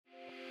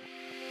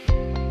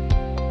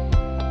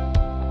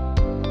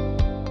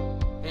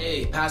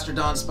Pastor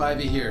Don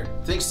Spivey here.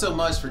 Thanks so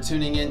much for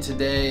tuning in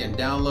today and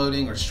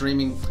downloading or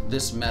streaming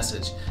this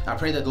message. I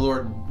pray that the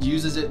Lord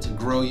uses it to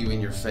grow you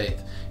in your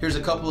faith. Here's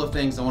a couple of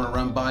things I want to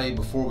run by you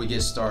before we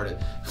get started.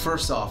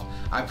 First off,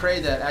 I pray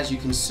that as you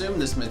consume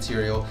this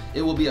material,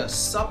 it will be a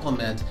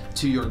supplement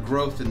to your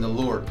growth in the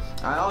Lord.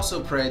 I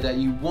also pray that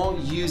you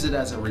won't use it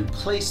as a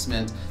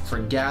replacement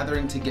for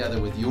gathering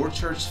together with your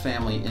church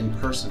family in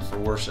person for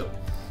worship.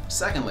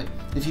 Secondly,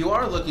 if you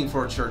are looking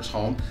for a church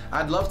home,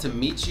 I'd love to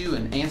meet you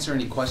and answer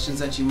any questions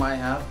that you might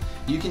have.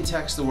 You can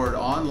text the word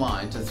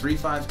online to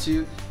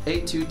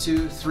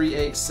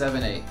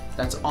 352-822-3878.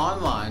 That's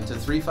online to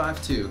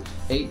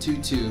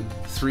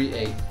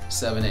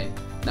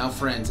 352-822-3878. Now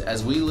friends,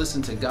 as we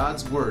listen to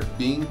God's word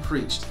being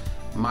preached,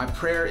 my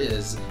prayer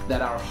is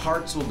that our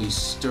hearts will be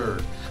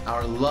stirred.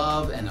 Our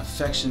love and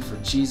affection for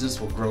Jesus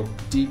will grow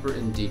deeper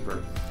and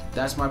deeper.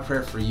 That's my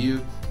prayer for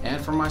you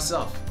and for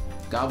myself.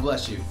 God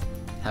bless you.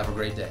 Have a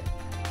great day.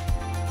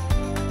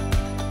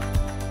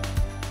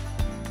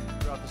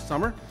 Throughout the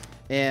summer,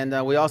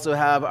 and we also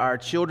have our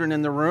children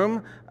in the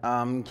room.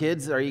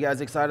 Kids, are you guys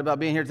excited about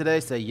being here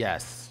today? Say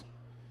yes.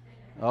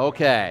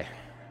 Okay.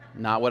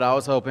 Not what I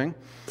was hoping.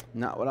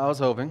 Not what I was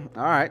hoping.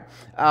 All right.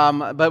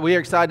 But we are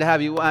excited to have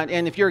you.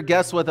 And if you're a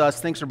guest with us,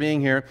 thanks for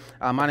being here.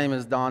 My name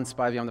is Don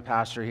Spivey. I'm the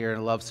pastor here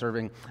and I love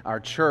serving our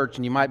church.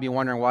 And you might be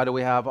wondering, why do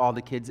we have all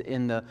the kids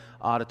in the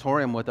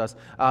auditorium with us?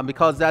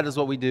 Because that is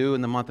what we do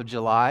in the month of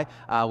July.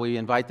 We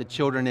invite the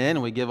children in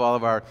and we give all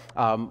of our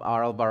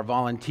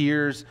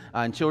volunteers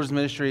in children's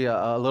ministry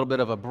a little bit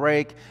of a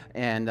break.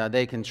 And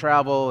they can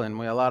travel. And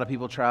we have a lot of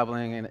people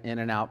traveling in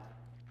and out.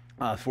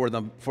 For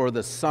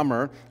the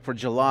summer, for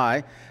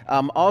July.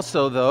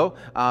 Also, though,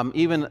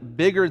 even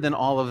bigger than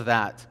all of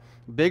that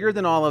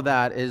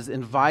is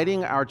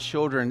inviting our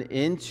children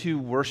into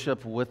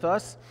worship with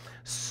us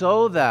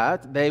so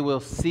that they will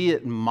see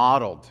it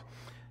modeled.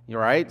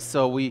 Right?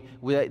 So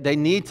they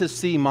need to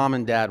see mom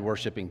and dad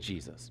worshiping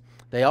Jesus.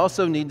 They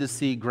also need to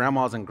see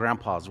grandmas and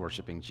grandpas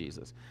worshiping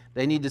Jesus.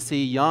 They need to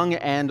see young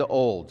and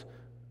old.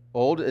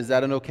 Old, is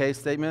that an okay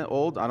statement?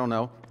 Old? I don't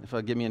know if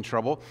it'll get me in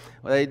trouble.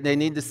 They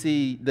need to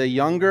see the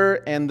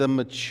younger and the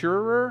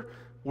maturer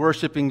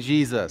worshiping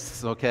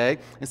Jesus, okay?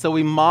 And so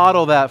we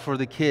model that for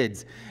the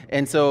kids.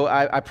 And so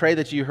I pray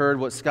that you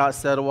heard what Scott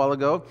said a while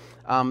ago.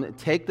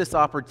 Take this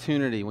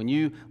opportunity. When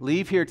you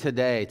leave here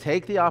today,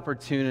 take the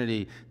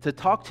opportunity to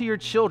talk to your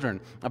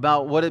children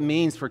about what it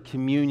means for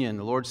communion,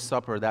 the Lord's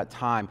Supper, that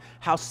time,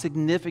 how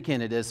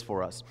significant it is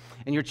for us.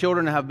 And your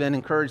children have been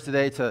encouraged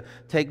today to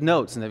take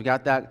notes, and they've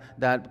got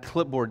that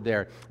clipboard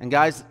there. And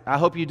guys, I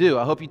hope you do.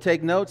 I hope you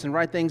take notes and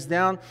write things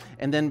down.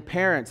 And then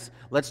parents,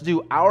 let's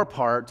do our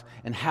part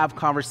and have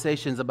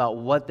conversations about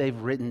what they've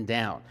written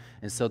down.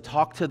 And so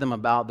talk to them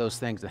about those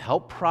things to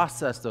help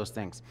process those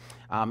things.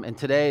 And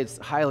today it's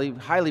highly,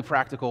 highly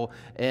practical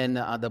in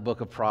the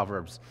book of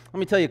Proverbs. Let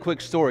me tell you a quick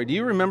story. Do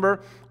you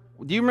remember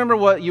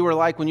what you were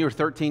like when you were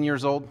 13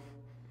 years old?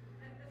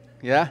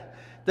 Yeah?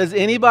 Does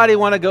anybody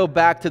want to go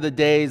back to the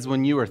days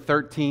when you were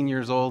 13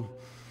 years old?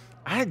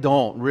 I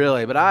don't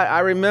really, but I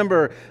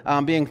remember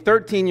being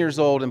 13 years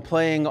old and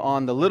playing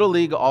on the Little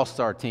League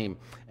All-Star team,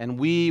 and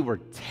we were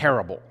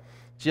terrible,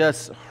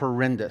 just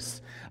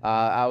horrendous.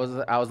 I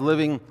was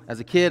living, as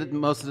a kid,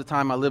 most of the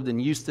time I lived in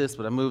Eustis,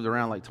 but I moved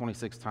around like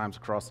 26 times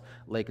across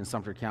Lake and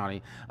Sumter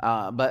County.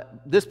 But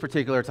this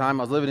particular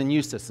time I was living in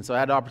Eustis, and so I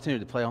had the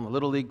opportunity to play on the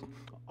Little League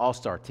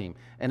All-Star team.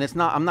 And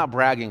I'm not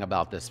bragging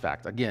about this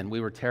fact. Again,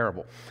 we were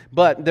terrible.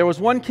 But there was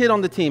one kid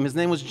on the team, his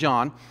name was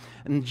John,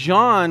 and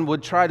John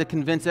would try to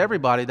convince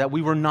everybody that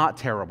we were not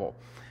terrible.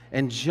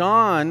 And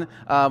John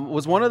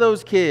was one of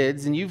those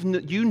kids, and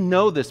you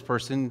know this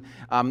person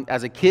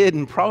as a kid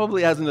and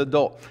probably as an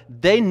adult.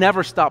 They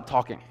never stop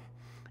talking,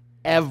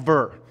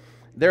 ever.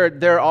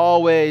 They're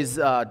always,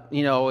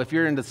 if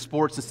you're into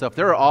sports and stuff,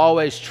 they're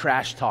always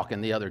trash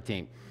talking the other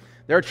team.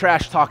 They're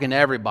trash talking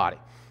everybody.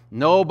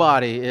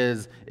 Nobody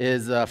is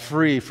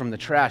free from the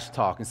trash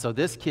talk. And so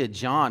this kid,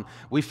 John,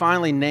 we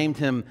finally named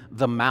him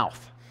the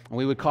Mouth. And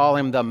we would call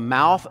him the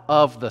Mouth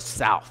of the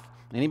South.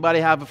 Anybody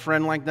have a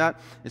friend like that?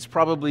 It's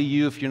probably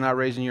you if you're not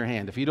raising your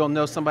hand. If you don't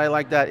know somebody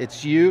like that,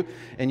 it's you,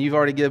 and you've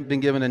already been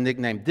given a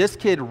nickname. This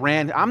kid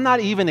ran. I'm not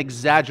even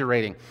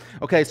exaggerating.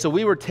 Okay, so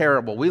we were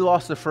terrible. We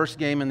lost the first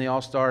game in the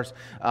All-Stars,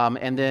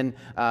 and then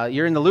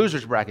you're in the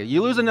loser's bracket.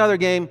 You lose another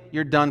game,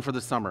 you're done for the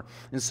summer.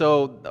 And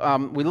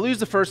so we lose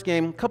the first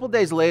game. A couple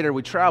days later,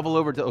 we travel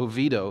over to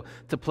Oviedo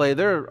to play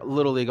their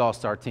Little League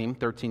All-Star team,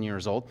 13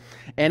 years old,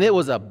 and it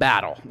was a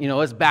battle.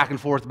 It's back and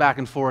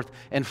forth,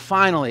 and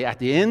finally, at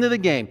the end of the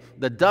game,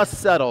 the dust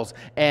settles,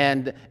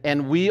 and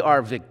we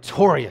are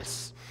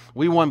victorious.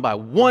 We won by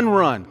one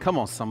run. Come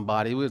on,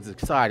 somebody. We was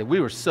excited. We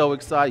were so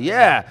excited.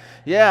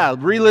 Yeah,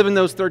 reliving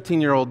those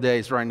 13-year-old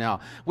days right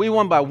now. We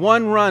won by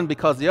one run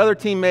because the other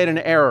team made an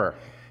error.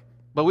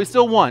 But we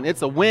still won.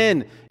 It's a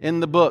win in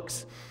the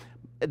books.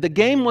 The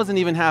game wasn't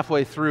even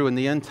halfway through, and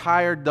the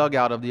entire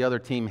dugout of the other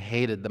team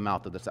hated the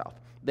Mouth of the South.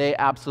 They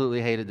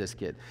absolutely hated this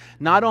kid.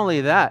 Not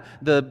only that,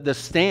 the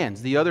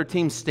stands, the other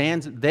team's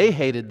stands, they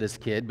hated this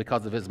kid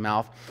because of his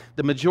mouth.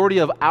 The majority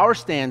of our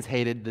stands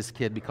hated this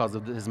kid because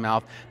of his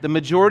mouth. The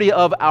majority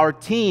of our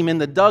team in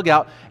the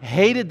dugout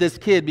hated this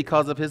kid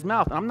because of his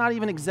mouth. And I'm not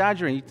even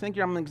exaggerating. You think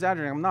I'm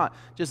exaggerating. I'm not.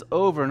 Just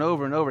over and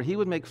over and over. He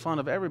would make fun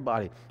of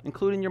everybody,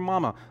 including your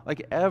mama,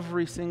 like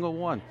every single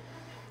one.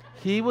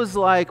 He was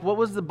like, what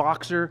was the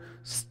boxer?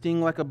 Sting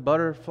like a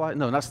butterfly?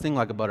 No, not sting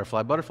like a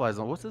butterfly. Butterfly's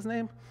on, what's his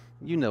name?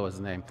 You know his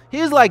name.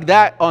 He's like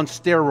that on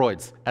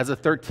steroids as a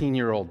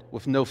 13-year-old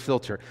with no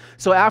filter.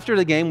 So after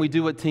the game, we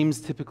do what teams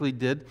typically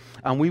did.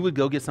 We would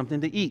go get something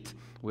to eat.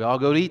 We all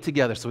go to eat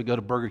together, so we go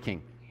to Burger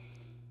King.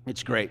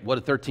 It's great.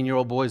 What do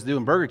 13-year-old boys do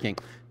in Burger King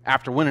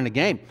after winning a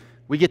game?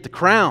 We get the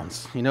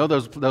crowns, you know,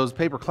 those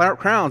paper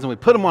crowns, and we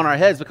put them on our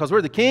heads because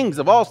we're the kings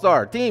of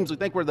all-star teams. We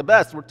think we're the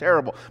best. We're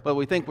terrible, but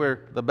we think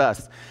we're the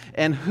best.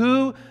 And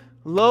who,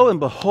 lo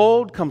and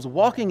behold, comes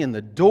walking in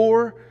the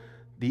door?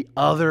 The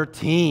other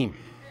team.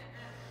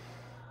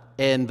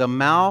 And the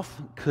mouth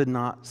could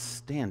not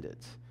stand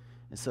it.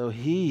 And so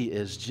he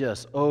is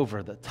just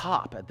over the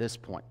top at this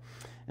point.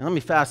 And let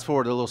me fast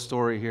forward a little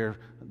story here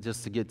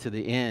just to get to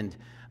the end.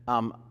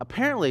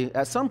 Apparently,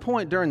 at some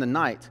point during the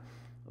night,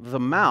 the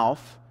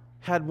mouth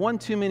had one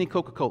too many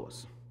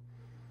Coca-Colas.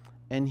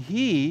 And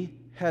he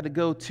had to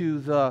go to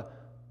the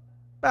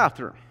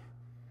bathroom.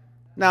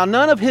 Now,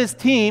 none of his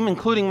team,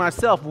 including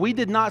myself, we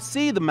did not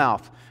see the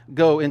mouth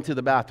go into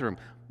the bathroom.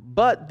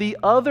 But the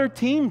other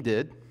team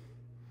did.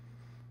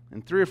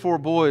 And 3 or 4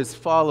 boys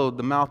followed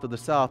the mouth of the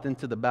South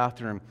into the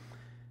bathroom.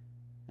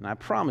 And I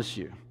promise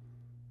you,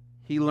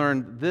 he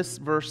learned this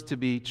verse to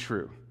be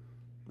true.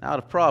 Out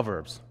of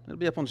Proverbs. It'll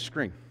be up on the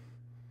screen.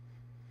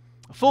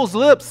 A fool's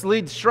lips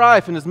lead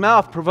strife, and his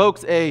mouth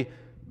provokes a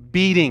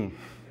beating.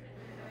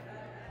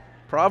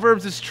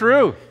 Proverbs is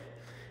true.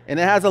 And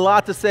it has a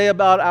lot to say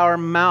about our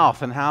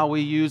mouth and how we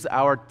use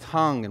our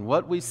tongue and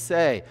what we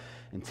say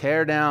and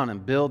tear down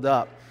and build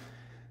up.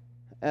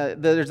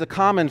 There's a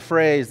common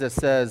phrase that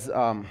says,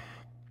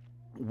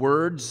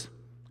 words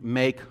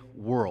make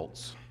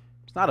worlds.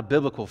 It's not a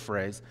biblical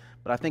phrase,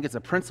 but I think it's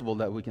a principle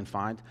that we can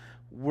find.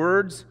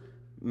 Words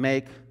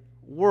make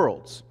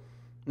worlds.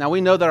 Now, we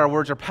know that our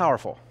words are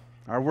powerful.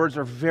 Our words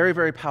are very,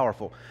 very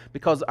powerful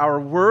because our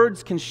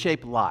words can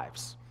shape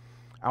lives.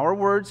 Our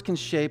words can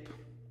shape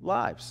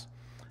lives.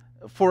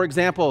 For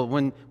example,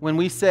 when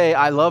we say,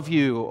 I love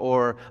you,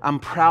 or I'm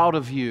proud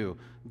of you,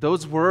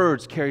 those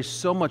words carry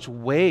so much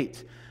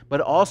weight. But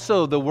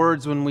also the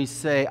words when we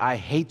say, I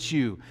hate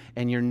you,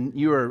 and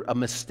you're a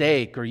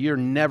mistake, or you're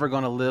never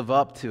going to live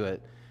up to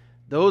it.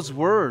 Those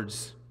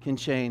words can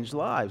change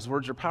lives.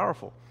 Words are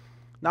powerful.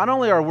 Not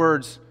only are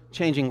words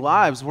changing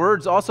lives,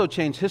 words also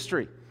change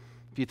history.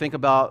 If you think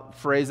about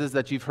phrases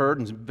that you've heard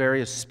in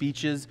various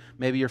speeches,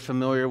 maybe you're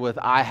familiar with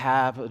I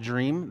have a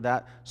dream,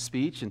 that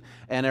speech.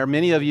 And there are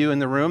many of you in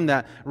the room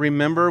that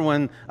remember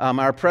when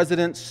our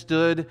president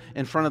stood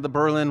in front of the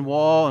Berlin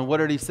Wall, and what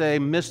did he say?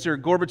 Mr.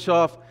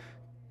 Gorbachev,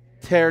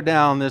 tear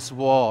down this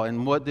wall.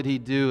 And what did he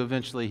do?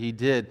 Eventually he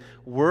did.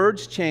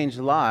 Words change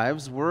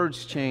lives.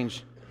 Words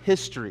change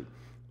history.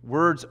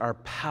 Words are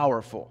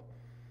powerful.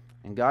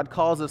 And God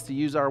calls us to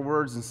use our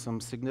words in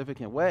some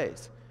significant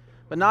ways.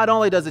 But not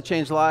only does it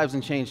change lives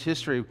and change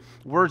history,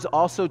 words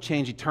also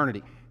change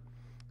eternity.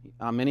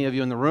 Many of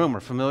you in the room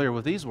are familiar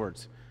with these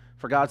words.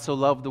 For God so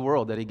loved the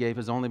world that he gave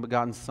his only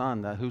begotten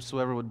Son, that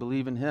whosoever would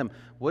believe in him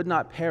would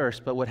not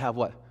perish, but would have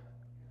what?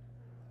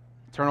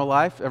 Eternal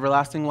life,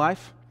 everlasting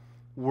life.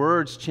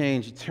 Words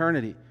change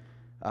eternity.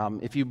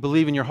 If you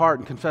believe in your heart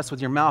and confess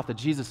with your mouth that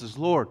Jesus is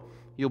Lord,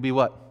 you'll be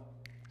what?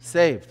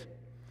 Saved.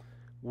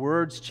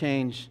 Words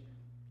change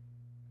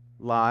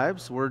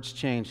lives. Words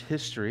change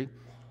history.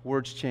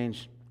 Words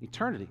change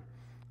eternity.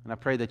 And I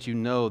pray that you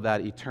know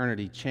that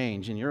eternity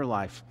change in your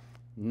life.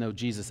 Know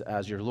Jesus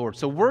as your Lord.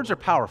 So words are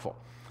powerful.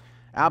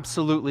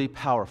 Absolutely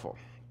powerful.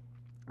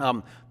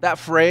 That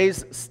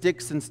phrase,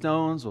 sticks and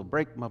stones will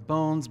break my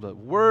bones, but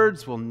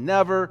words will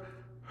never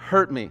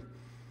hurt me.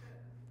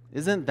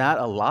 Isn't that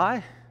a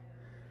lie?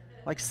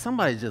 Like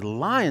somebody's just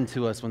lying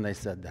to us when they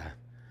said that.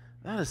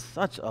 That is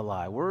such a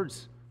lie.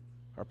 Words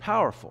are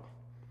powerful.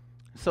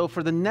 So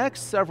for the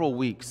next several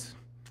weeks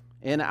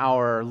in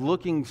our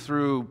looking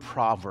through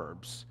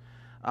Proverbs,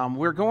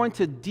 we're going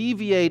to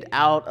deviate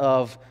out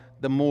of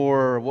the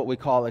more what we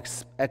call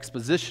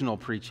expositional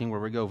preaching, where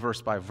we go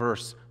verse by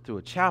verse through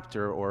a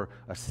chapter or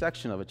a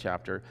section of a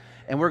chapter,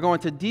 and we're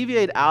going to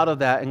deviate out of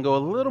that and go a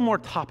little more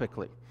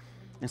topically.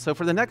 And so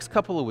for the next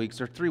couple of weeks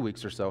or 3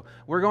 weeks or so,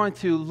 we're going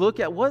to look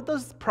at what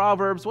does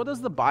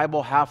the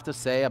Bible have to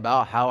say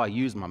about how I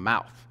use my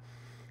mouth?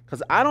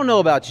 Because I don't know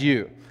about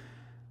you,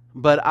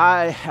 but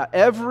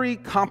every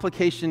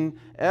complication,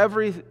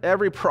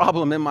 every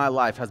problem in my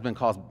life has been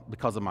caused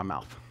because of my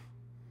mouth.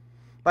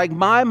 Like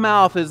my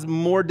mouth is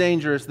more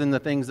dangerous than the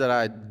things that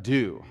I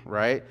do,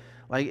 right?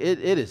 Like it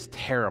is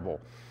terrible.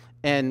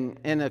 And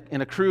in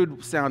a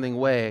crude sounding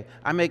way,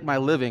 I make my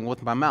living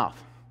with my mouth,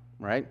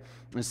 right?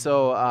 And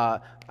so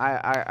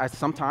I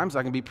sometimes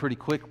I can be pretty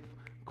quick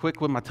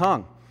with my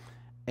tongue.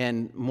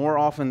 And more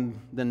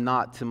often than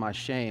not, to my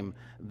shame,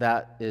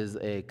 that is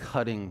a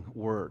cutting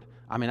word.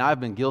 I mean, I've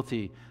been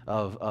guilty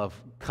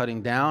of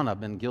cutting down. I've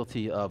been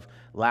guilty of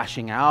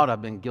lashing out.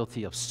 I've been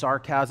guilty of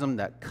sarcasm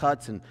that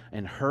cuts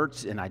and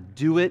hurts, and I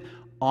do it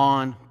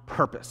on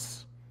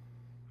purpose.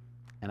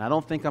 And I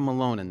don't think I'm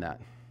alone in that.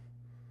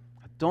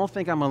 I don't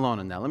think I'm alone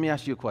in that. Let me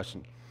ask you a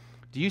question.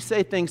 Do you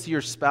say things to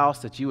your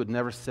spouse that you would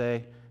never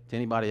say to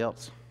anybody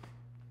else?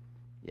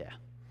 Yeah.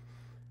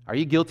 Are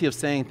you guilty of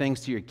saying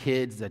things to your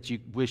kids that you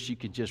wish you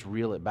could just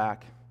reel it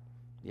back?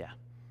 Yeah.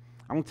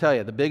 I'm going to tell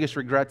you, the biggest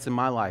regret in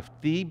my life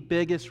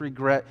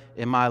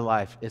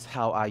is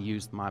how I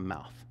used my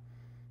mouth.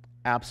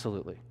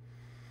 Absolutely.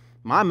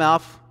 My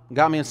mouth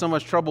got me in so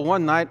much trouble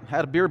one night,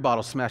 had a beer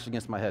bottle smashed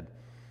against my head.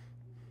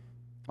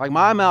 Like,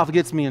 my mouth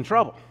gets me in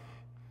trouble.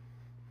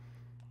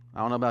 I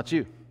don't know about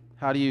you.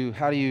 How do you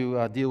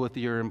deal with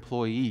your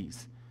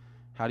employees?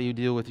 How do you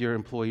deal with your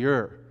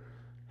employer?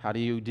 How do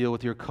you deal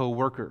with your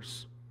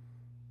coworkers?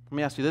 Let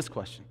me ask you this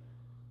question.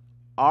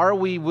 Are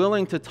we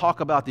willing to talk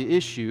about the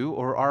issue,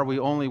 or are we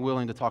only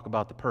willing to talk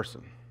about the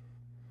person?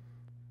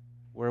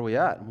 Where are we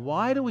at?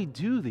 Why do we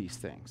do these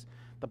things?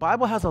 The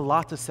Bible has a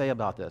lot to say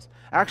about this.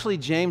 Actually,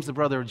 James, the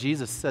brother of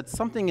Jesus, said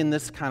something in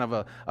this kind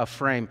of a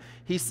frame.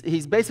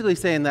 He's basically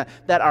saying that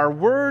our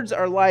words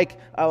are like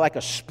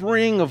a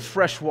spring of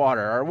fresh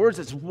water. Our words,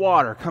 it's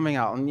water coming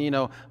out.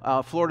 And,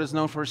 Florida's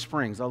known for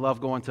springs. I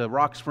love going to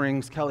Rock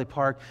Springs, Kelly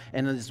Park,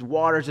 and this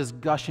water just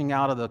gushing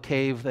out of the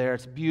cave there.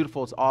 It's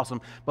beautiful. It's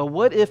awesome. But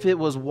what if it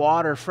was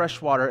water,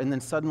 fresh water, and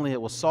then suddenly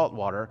it was salt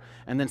water,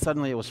 and then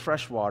suddenly it was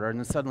fresh water, and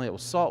then suddenly it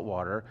was salt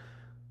water?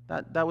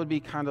 That would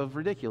be kind of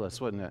ridiculous,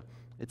 wouldn't it?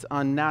 It's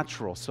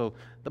unnatural. So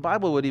the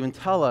Bible would even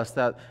tell us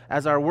that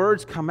as our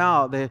words come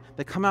out, they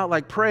come out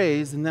like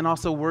praise, and then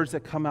also words that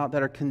come out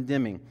that are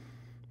condemning.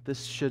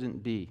 This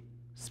shouldn't be,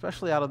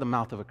 especially out of the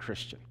mouth of a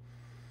Christian.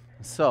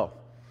 So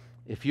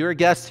if you're a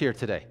guest here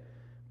today,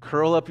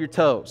 curl up your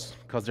toes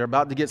because they're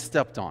about to get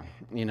stepped on,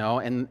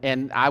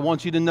 and I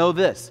want you to know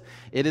this.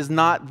 It is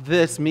not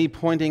this me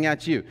pointing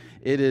at you.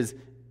 It is,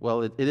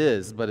 it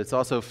is, but it's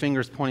also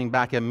fingers pointing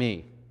back at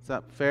me. Is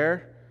that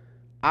fair?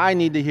 I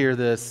need to hear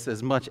this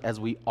as much as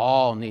we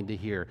all need to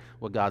hear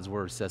what God's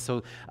Word says.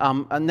 So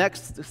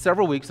next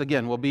several weeks,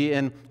 again, we'll be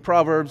in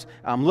Proverbs,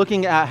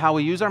 looking at how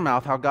we use our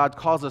mouth, how God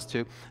calls us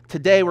to.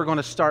 Today, we're going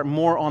to start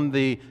more on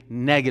the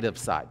negative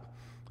side.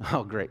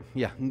 Oh, great.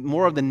 Yeah,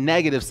 more of the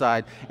negative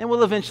side. And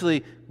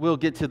we'll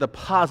get to the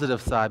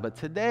positive side. But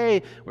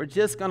today, we're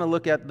just going to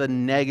look at the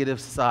negative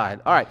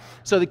side. All right,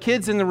 so the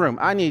kids in the room,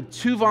 I need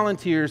two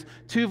volunteers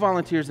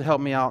to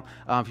help me out.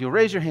 If you'll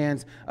raise your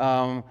hands.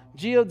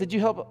 Gio, did you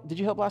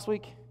help last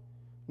week?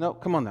 No?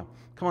 Come on now.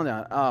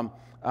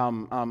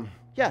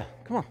 Yeah,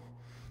 come on.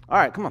 All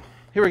right, come on.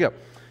 Here we go.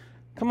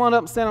 Come on up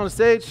and stand on the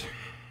stage.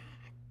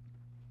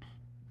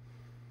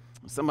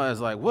 Somebody's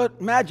like, what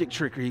magic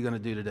trick are you going to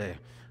do today?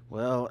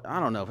 Well, I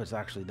don't know if it's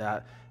actually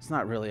that. It's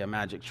not really a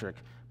magic trick.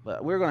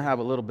 But we're going to have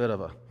a little bit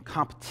of a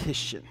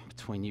competition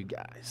between you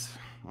guys.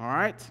 All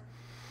right?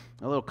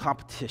 A little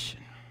competition.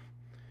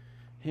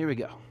 Here we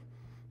go.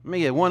 Let me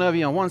get one of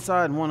you on one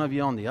side and one of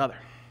you on the other.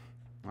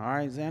 All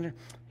right, Xander?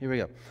 Here we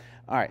go.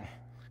 All right.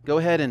 Go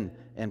ahead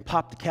and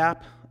pop the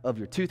cap of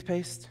your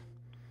toothpaste.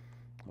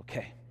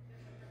 Okay.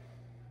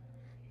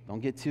 Don't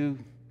get too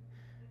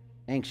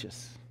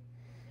anxious.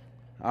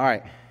 All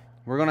right.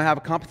 We're going to have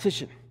a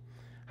competition.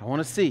 I want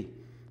to see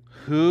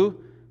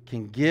who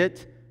can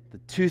get the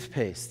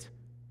toothpaste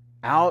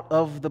out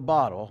of the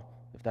bottle,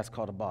 if that's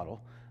called a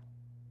bottle,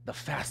 the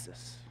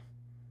fastest.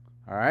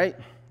 All right?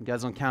 You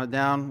guys going to count it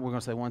down? We're going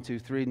to say 1, 2,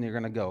 3, and you're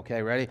going to go.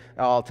 Okay, ready?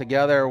 All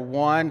together.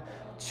 1,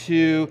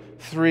 2,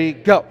 3,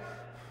 go.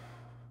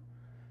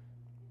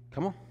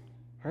 Come on.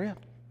 Hurry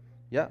up.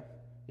 Yep.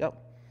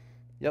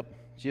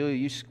 Julia,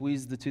 you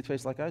squeeze the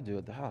toothpaste like I do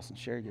at the house, and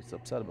Sherry gets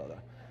upset about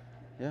that.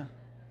 Yeah.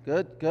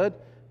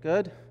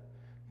 Good.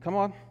 Come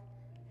on.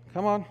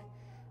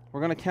 We're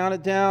going to count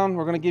it down.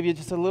 We're going to give you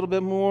just a little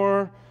bit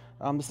more.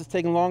 This is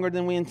taking longer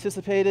than we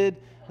anticipated.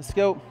 Let's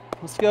go.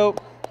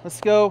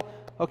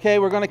 Okay,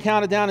 we're going to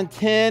count it down in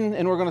 10,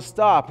 and we're going to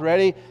stop.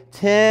 Ready?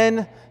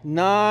 10,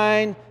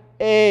 9,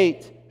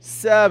 8,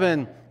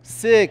 7,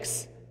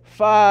 6,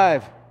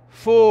 5,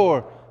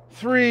 4,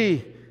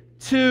 3,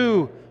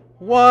 2,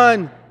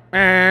 1,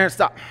 and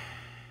stop.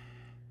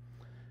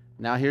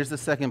 Now here's the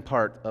second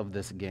part of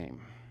this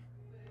game.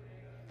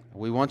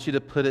 We want you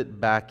to put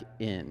it back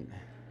in.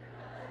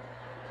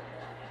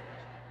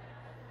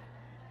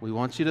 We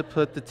want you to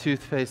put the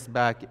toothpaste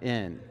back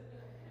in.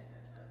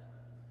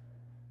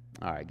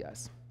 All right,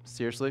 guys.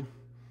 Seriously,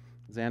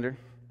 Xander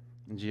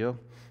and Gio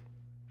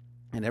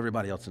and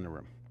everybody else in the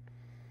room.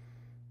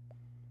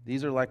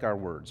 These are like our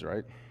words,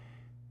 right?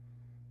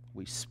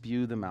 We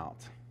spew them out,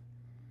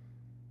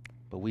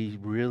 but we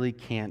really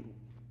can't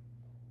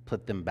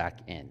put them back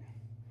in.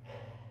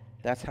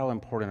 That's how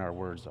important our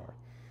words are.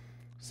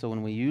 So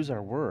when we use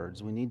our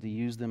words, we need to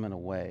use them in a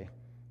way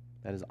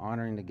that is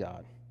honoring to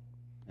God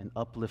and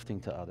uplifting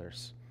to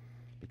others,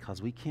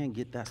 because we can't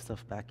get that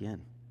stuff back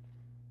in.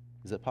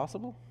 Is it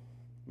possible?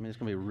 I mean, it's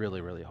going to be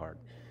really, really hard.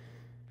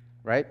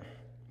 Right?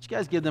 Would you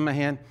guys give them a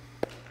hand?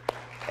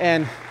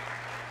 And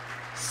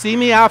see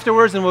me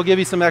afterwards, and we'll give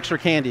you some extra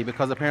candy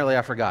because apparently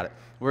I forgot it.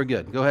 We're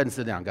good. Go ahead and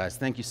sit down, guys.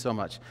 Thank you so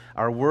much.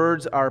 Our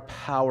words are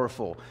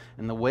powerful,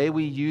 and the way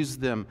we use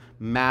them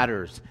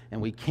matters,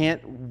 and we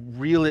can't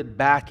reel it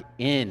back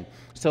in.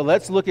 So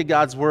let's look at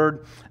God's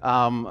Word,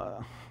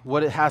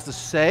 what it has to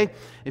say.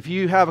 If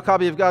you have a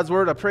copy of God's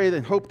Word, I pray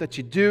and hope that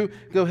you do.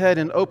 Go ahead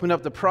and open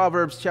up to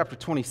Proverbs chapter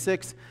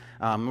 26.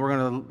 We're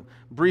going to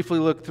briefly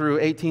look through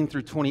 18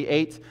 through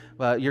 28.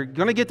 You're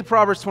going to get to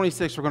Proverbs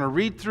 26. We're going to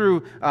read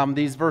through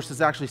these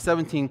verses, actually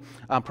 17,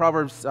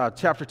 Proverbs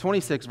chapter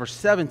 26, verse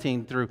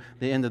 17 through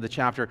the end of the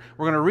chapter.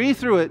 We're going to read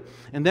through it,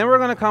 and then we're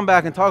going to come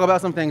back and talk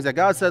about some things that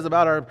God says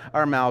about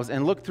our mouths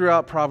and look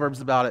throughout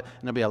Proverbs about it.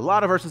 And there'll be a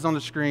lot of verses on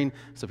the screen,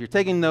 so if you're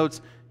taking notes,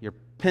 your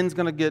pen's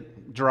going to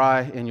get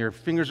dry and your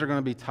fingers are going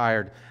to be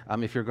tired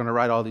if you're going to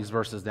write all these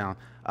verses down.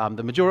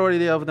 The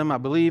majority of them, I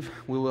believe,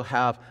 we will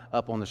have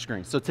up on the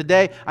screen. So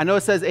today, I know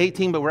it says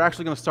 18, but we're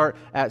actually going to start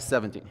at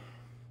 17.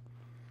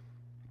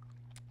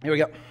 Here we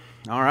go.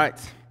 All right.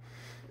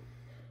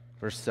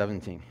 Verse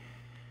 17.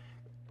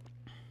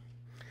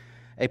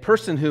 A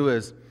person who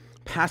is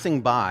passing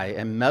by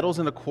and meddles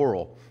in a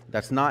quarrel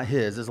that's not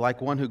his is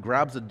like one who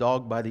grabs a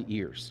dog by the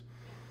ears.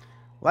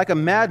 Like a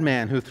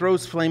madman who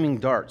throws flaming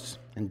darts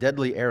and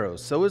deadly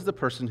arrows, so is the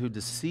person who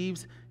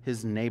deceives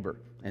his neighbor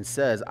and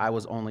says, I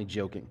was only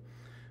joking.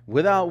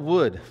 Without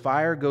wood,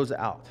 fire goes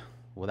out.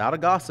 Without a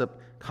gossip,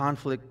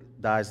 conflict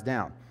dies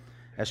down.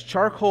 As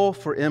charcoal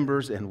for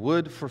embers and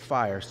wood for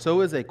fire,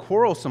 so is a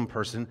quarrelsome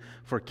person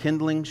for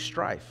kindling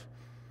strife.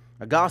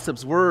 A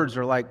gossip's words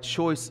are like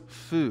choice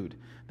food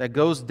that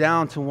goes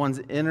down to one's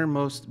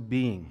innermost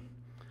being.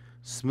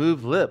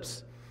 Smooth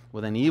lips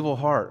with an evil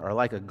heart are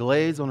like a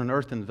glaze on an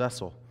earthen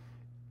vessel.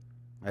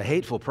 A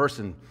hateful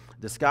person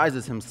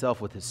disguises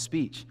himself with his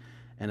speech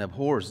and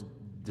abhors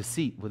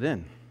deceit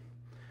within.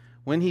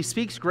 When he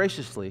speaks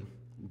graciously,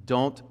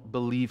 don't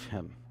believe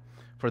him,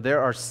 for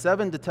there are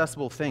 7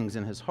 detestable things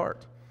in his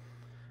heart.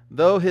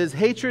 Though his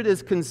hatred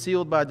is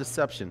concealed by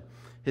deception,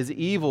 his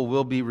evil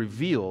will be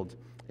revealed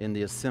in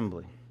the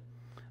assembly.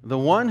 The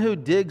one who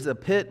digs a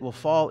pit will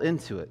fall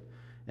into it,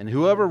 and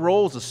whoever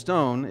rolls a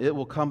stone, it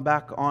will come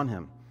back on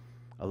him.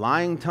 A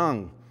lying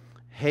tongue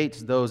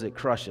hates those it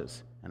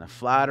crushes, and a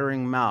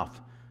flattering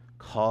mouth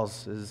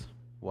causes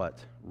what?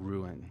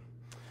 Ruin.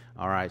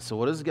 All right, so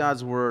what does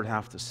God's Word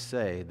have to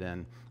say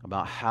then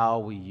about how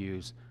we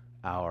use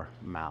our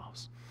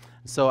mouths?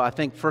 So I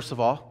think first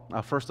off,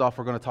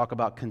 we're going to talk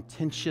about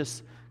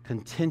contentious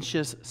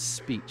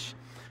speech.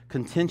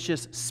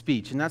 Contentious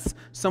speech, and that's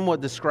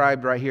somewhat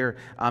described right here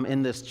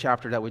in this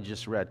chapter that we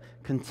just read.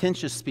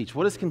 Contentious speech.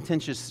 What is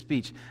contentious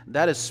speech?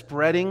 That is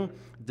spreading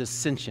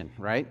dissension,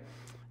 right?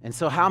 And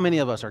so how many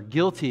of us are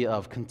guilty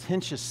of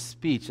contentious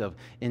speech, of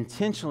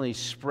intentionally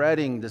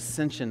spreading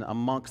dissension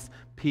amongst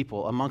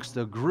people, amongst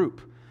a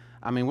group?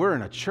 I mean, we're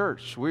in a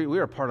church. We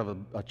are part of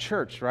a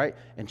church, right?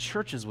 And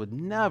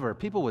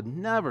people would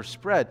never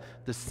spread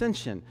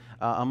dissension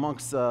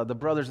amongst the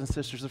brothers and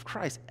sisters of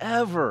Christ,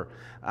 ever.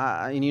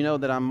 And you know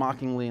that I'm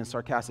mockingly and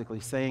sarcastically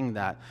saying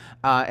that.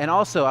 And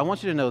also, I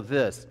want you to know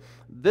this.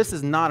 This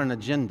is not an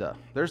agenda.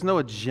 There's no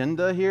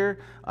agenda here.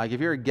 Like if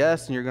you're a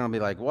guest and you're going to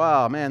be like,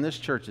 wow, man, this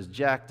church is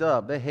jacked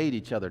up. They hate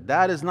each other.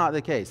 That is not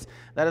the case.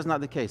 That is not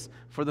the case.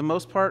 For the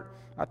most part,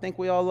 I think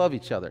we all love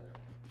each other.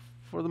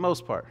 For the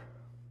most part.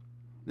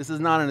 This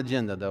is not an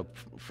agenda, though,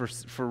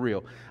 for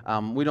real.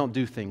 We don't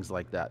do things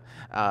like that.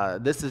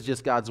 This is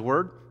just God's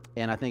Word,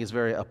 and I think it's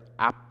very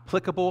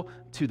applicable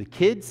to the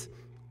kids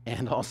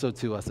and also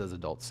to us as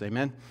adults.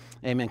 Amen?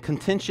 Amen.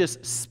 Contentious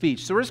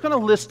speech. So we're just going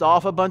to list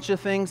off a bunch of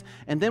things,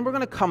 and then we're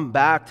going to come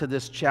back to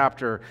this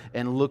chapter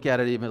and look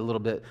at it even a little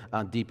bit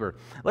deeper.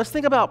 Let's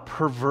think about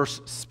perverse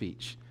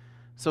speech.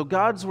 So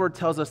God's Word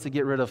tells us to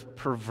get rid of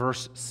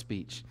perverse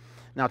speech.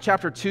 Now,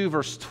 chapter 2,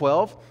 verse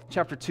 12,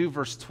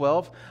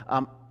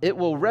 it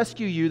will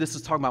rescue you. This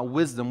is talking about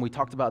wisdom. We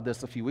talked about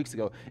this a few weeks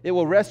ago. It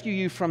will rescue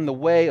you from the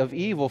way of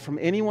evil, from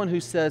anyone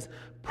who says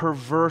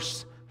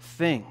perverse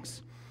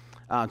things.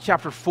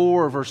 Chapter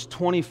 4, verse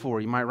 24,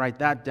 you might write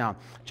that down.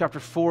 Chapter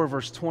 4,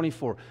 verse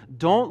 24.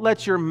 Don't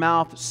let your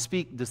mouth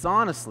speak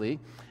dishonestly,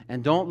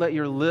 and don't let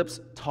your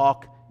lips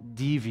talk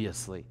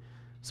deviously.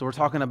 So we're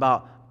talking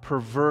about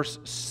perverse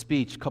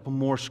speech. A couple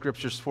more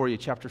scriptures for you.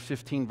 Chapter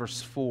 15,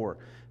 verse 4.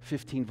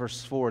 15,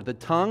 verse 4. The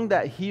tongue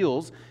that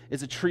heals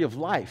is a tree of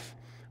life,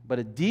 but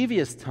a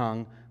devious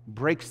tongue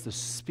breaks the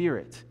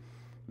spirit.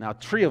 Now,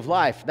 tree of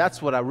life,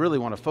 that's what I really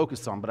want to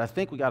focus on, but I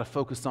think we got to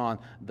focus on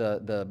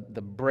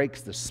the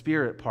breaks the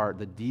spirit part,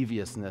 the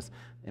deviousness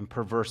and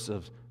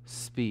perversive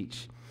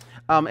speech.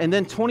 And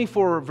then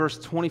 24, verse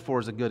 24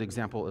 is a good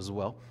example as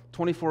well.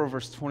 24,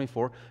 verse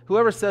 24.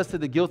 Whoever says to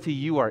the guilty,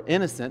 you are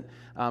innocent,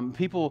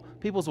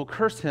 peoples will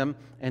curse him,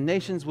 and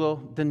nations will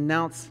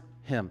denounce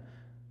him.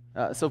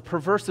 So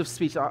perversive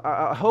speech,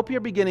 I hope you're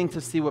beginning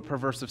to see what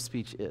perversive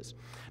speech is.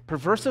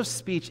 Perversive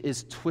speech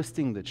is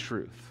twisting the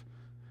truth,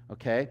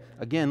 okay?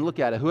 Again, look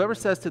at it. Whoever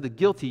says to the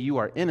guilty, you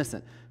are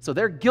innocent. So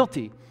they're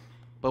guilty,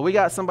 But we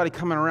got somebody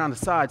coming around the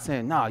side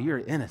saying, no, you're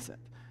innocent.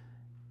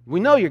 We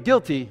know you're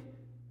guilty,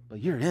 but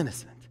you're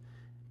innocent.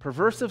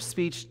 Perversive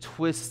speech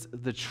twists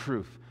the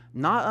truth,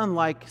 not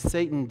unlike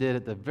Satan did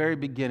at the very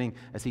beginning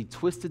as he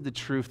twisted the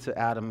truth to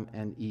Adam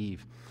and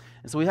Eve.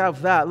 And so we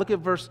have that. Look at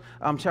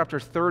chapter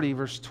 30,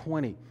 verse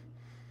 20.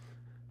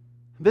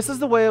 This is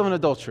the way of an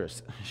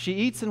adulteress. She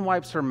eats and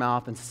wipes her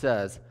mouth and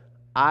says,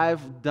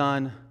 I've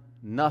done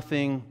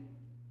nothing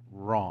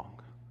wrong.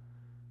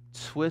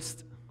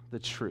 Twist the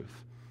truth.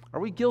 Are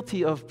we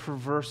guilty of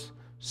perverse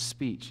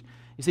speech?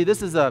 You see,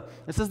 this is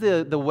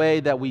the way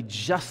that we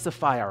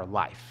justify our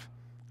life.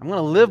 I'm going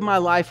to live my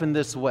life in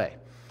this way,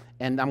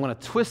 and I'm going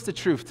to twist the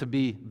truth to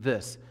be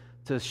this,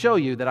 to show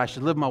you that I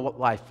should live my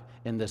life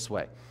in this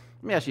way.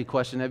 Let me ask you a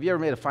question. Have you ever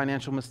made a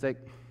financial mistake?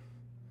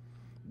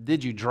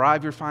 Did you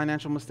drive your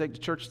financial mistake to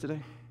church today?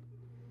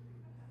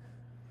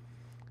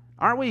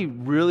 Aren't we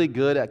really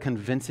good at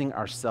convincing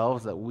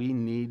ourselves that we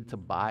need to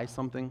buy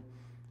something?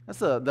 That's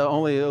the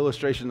only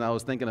illustration I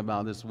was thinking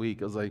about this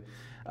week. I was like,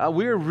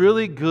 we're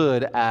really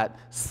good at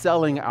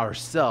selling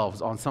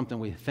ourselves on something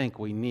we think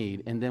we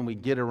need, and then we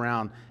get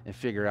around and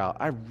figure out,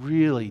 I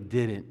really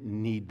didn't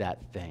need that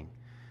thing.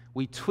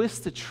 We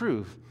twist the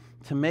truth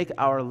to make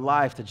our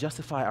life, to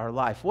justify our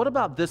life. What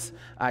about this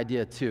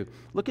idea too?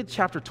 Look at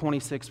chapter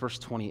 26, verse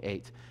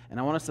 28, and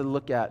I want us to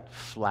look at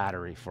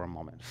flattery for a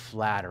moment.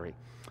 Flattery.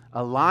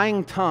 A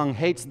lying tongue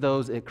hates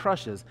those it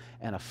crushes,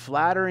 and a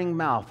flattering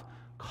mouth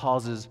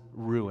causes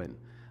ruin.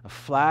 A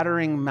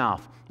flattering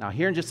mouth. Now,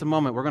 here in just a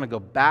moment, we're going to go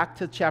back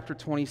to chapter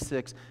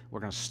 26. We're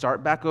going to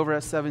start back over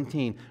at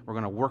 17. We're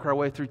going to work our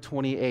way through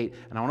 28.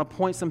 And I want to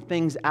point some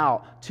things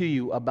out to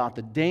you about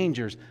the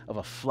dangers of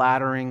a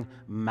flattering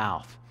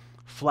mouth.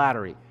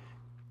 Flattery.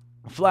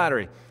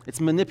 Flattery. It's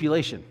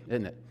manipulation,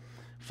 isn't it?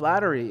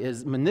 Flattery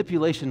is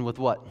manipulation with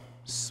what?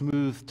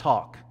 Smooth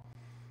talk.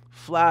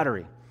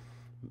 Flattery.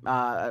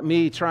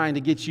 Me trying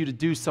to get you to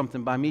do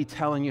something by me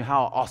telling you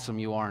how awesome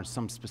you are in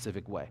some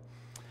specific way.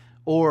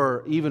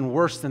 Or even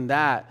worse than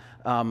that,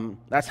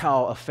 that's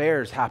how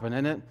affairs happen,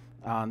 isn't it?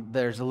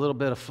 There's a little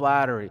bit of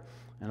flattery,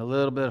 and a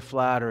little bit of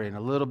flattery, and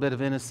a little bit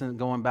of innocent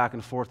going back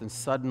and forth, and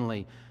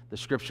suddenly the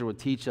Scripture would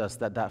teach us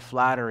that that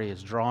flattery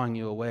is drawing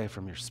you away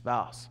from your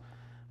spouse.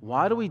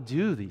 Why do we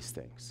do these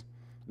things?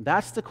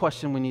 That's the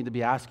question we need to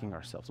be asking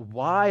ourselves.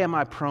 Why am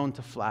I prone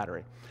to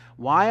flattery?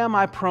 Why am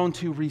I prone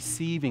to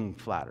receiving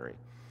flattery?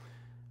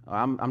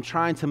 I'm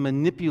trying to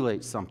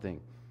manipulate something.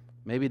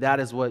 Maybe that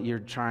is what you're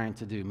trying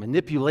to do.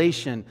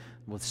 Manipulation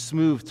with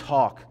smooth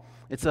talk.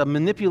 It's a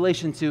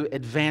manipulation to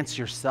advance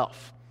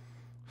yourself.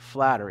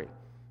 Flattery.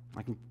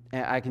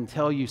 I can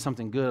tell you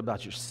something good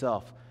about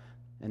yourself,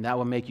 and that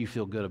will make you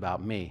feel good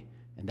about me,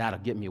 and that'll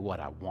get me what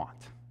I want.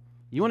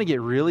 You want to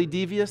get really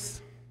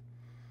devious?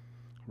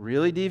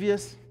 Really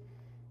devious?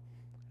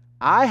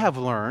 I have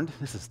learned,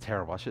 this is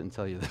terrible, I shouldn't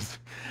tell you this.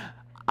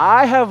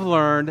 I have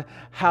learned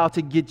how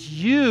to get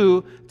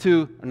you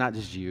to, not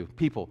just you,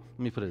 people,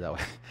 let me put it that way.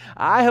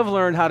 I have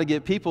learned how to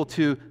get people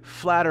to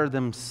flatter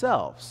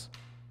themselves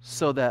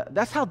so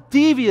that's how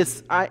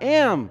devious I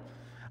am.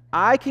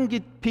 I can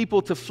get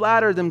people to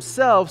flatter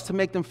themselves to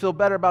make them feel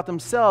better about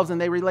themselves,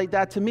 and they relate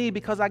that to me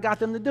because I got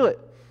them to do it.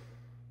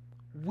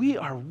 We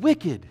are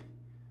wicked.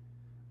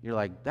 You're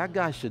like, that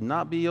guy should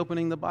not be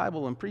opening the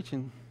Bible and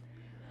preaching.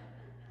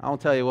 I'll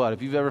tell you what,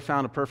 if you've ever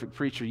found a perfect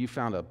preacher, you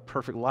found a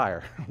perfect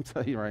liar. I'll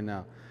tell you right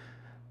now.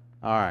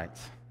 All right,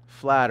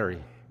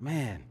 flattery.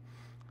 Man,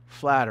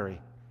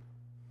 flattery.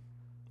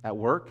 At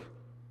work,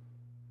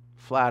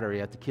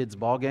 flattery at the kids'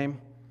 ball game,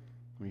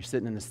 when you're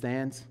sitting in the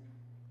stands,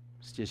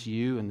 it's just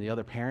you and the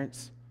other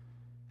parents,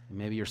 and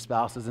maybe your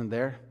spouse isn't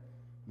there.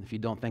 And if you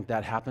don't think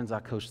that happens, I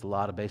coached a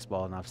lot of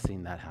baseball, and I've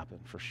seen that happen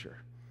for sure.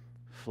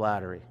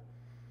 Flattery.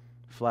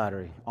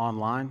 Flattery.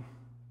 Online,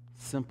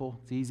 simple,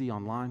 it's easy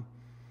online.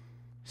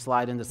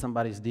 Slide into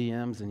somebody's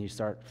DMs and you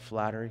start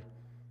flattery,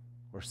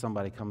 or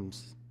somebody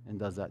comes and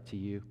does that to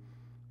you,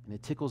 and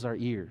it tickles our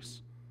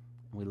ears,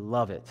 and we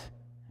love it,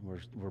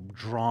 and we're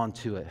drawn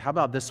to it. How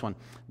about this one?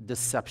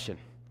 Deception.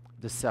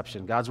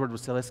 Deception. God's word would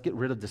say, let's get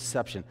rid of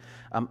deception.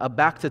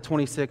 Back to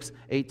 26,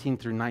 18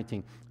 through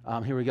 19.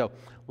 Here we go.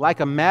 Like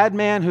a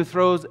madman who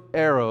throws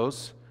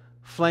arrows,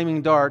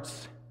 flaming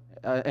darts,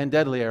 and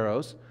deadly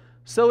arrows,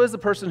 so is the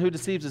person who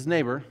deceives his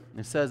neighbor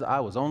and says, I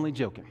was only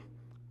joking.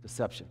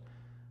 Deception.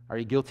 Are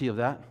you guilty of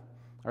that?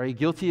 Are you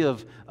guilty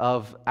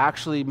of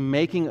actually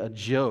making a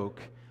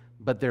joke,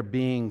 but there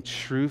being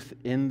truth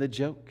in the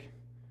joke?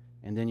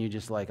 And then you're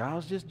just like, I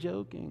was just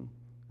joking.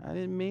 I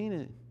didn't mean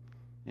it.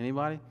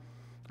 Anybody?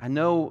 I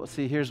know,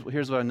 see, here's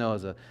what I know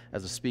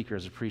as a speaker,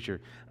 as a preacher.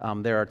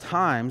 There are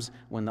times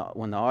when the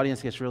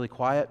audience gets really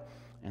quiet,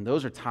 and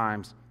those are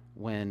times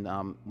when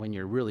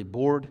you're really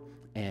bored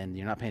and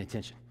you're not paying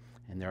attention.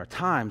 And there are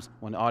times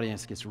when the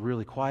audience gets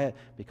really quiet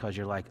because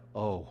you're like,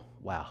 oh,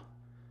 wow.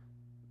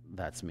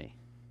 That's me.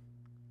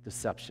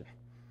 Deception.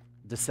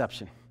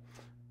 Deception.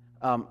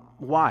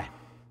 Why?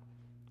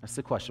 That's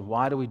the question.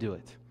 Why do we do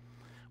it?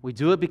 We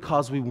do it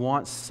because we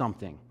want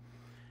something.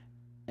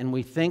 And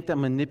we think that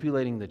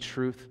manipulating the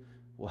truth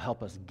will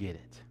help us get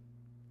it.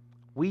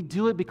 We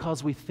do it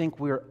because we think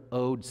we're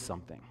owed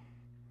something.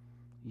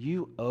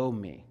 You owe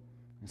me,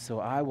 and so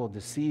I will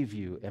deceive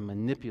you and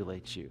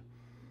manipulate you.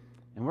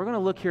 And we're going to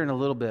look here in a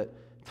little bit,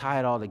 tie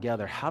it all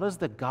together. How does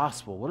the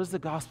gospel, what does the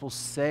gospel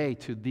say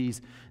to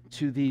these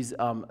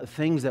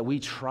things that we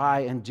try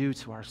and do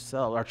to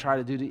ourselves, or try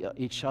to do to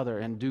each other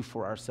and do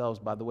for ourselves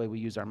by the way we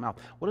use our mouth?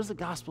 What does the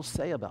gospel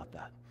say about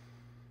that?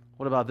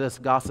 What about this?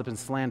 Gossip and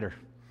slander.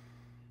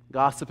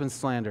 Gossip and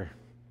slander,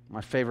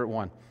 my favorite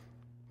one.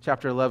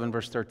 Chapter 11,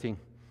 verse 13.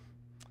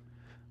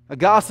 A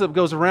gossip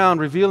goes around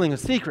revealing a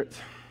secret,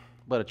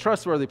 but a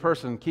trustworthy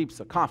person keeps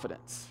a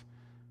confidence.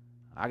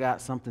 I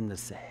got something to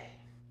say.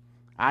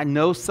 I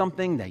know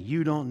something that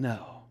you don't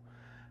know.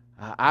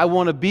 I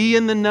want to be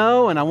in the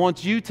know, and I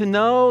want you to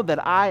know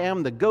that I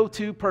am the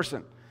go-to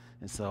person.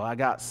 And so I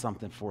got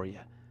something for you.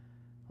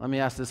 Let me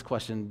ask this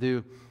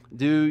question.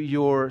 Do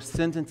your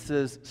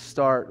sentences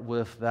start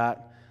with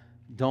that,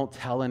 don't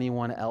tell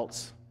anyone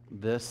else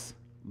this,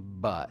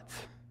 but?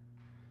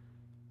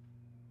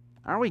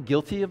 Aren't we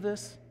guilty of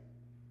this?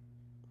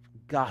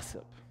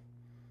 Gossip.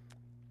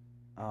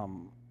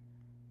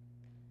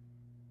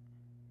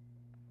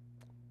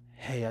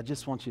 Hey, I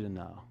just want you to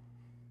know.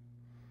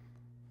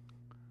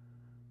 I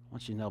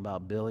want you to know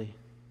about Billy.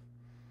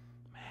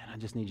 Man, I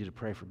just need you to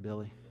pray for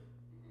Billy.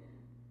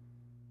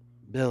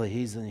 Billy,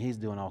 he's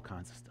doing all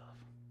kinds of stuff.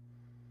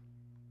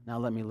 Now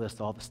let me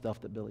list all the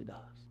stuff that Billy does.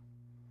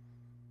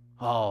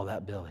 Oh,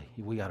 that Billy.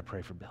 We got to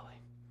pray for Billy.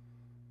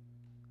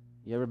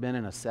 You ever been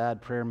in a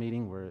sad prayer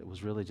meeting where it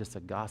was really just a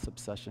gossip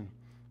session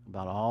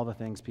about all the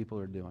things people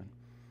are doing,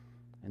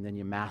 and then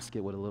you mask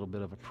it with a little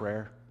bit of a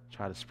prayer,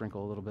 try to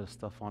sprinkle a little bit of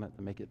stuff on it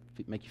to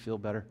make you feel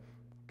better?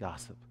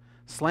 Gossip.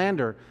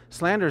 Slander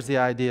is the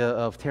idea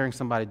of tearing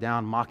somebody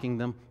down, mocking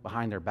them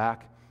behind their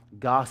back.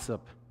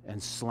 Gossip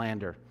and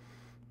slander.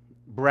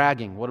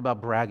 Bragging. What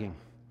about bragging?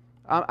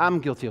 I'm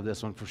guilty of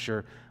this one for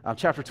sure.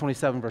 Chapter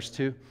 27, verse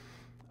 2.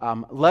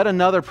 Let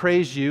another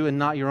praise you and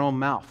not your own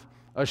mouth,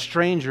 a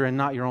stranger and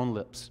not your own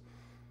lips.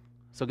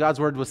 So God's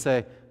word would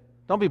say,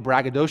 don't be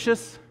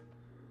braggadocious.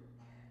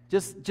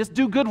 Just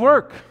do good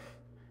work.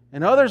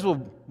 And others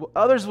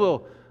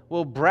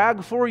will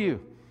brag for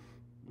you.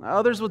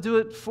 Others will do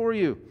it for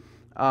you.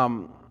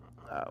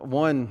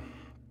 One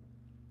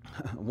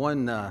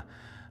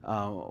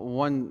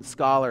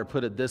scholar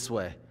put it this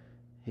way.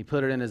 He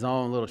put it in his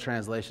own little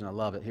translation. I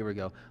love it. Here we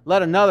go.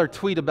 Let another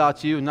tweet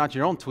about you and not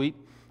your own tweet,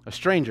 a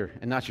stranger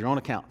and not your own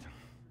account.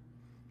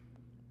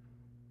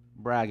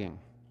 Bragging.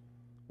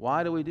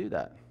 Why do we do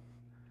that?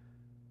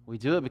 We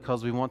do it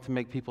because we want to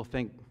make people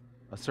think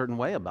a certain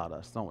way about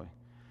us, don't we?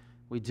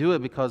 We do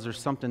it because there's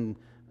some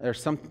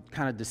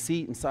kind of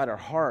deceit inside our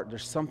heart.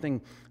 There's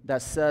something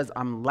that says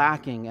I'm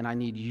lacking and I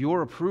need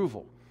your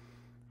approval.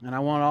 And I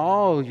want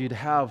all of you to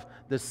have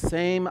the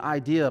same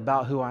idea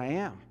about who I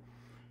am.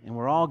 And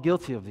we're all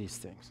guilty of these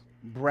things.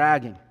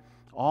 Bragging.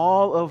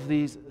 All of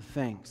these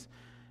things.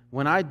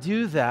 When I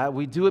do that,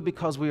 we do it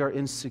because we are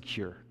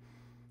insecure.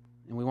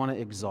 And we want to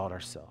exalt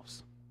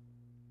ourselves.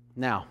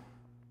 Now,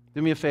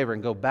 do me a favor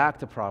and go back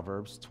to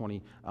Proverbs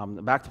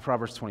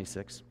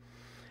 26.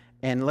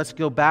 And let's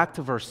go back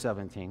to verse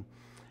 17.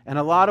 And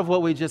a lot of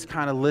what we just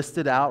kind of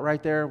listed out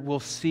right there, we'll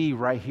see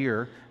right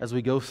here as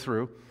we go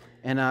through.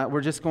 And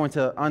we're just going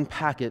to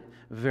unpack it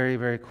very,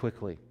 very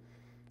quickly.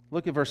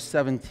 Look at verse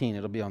 17.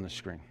 It'll be on the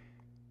screen.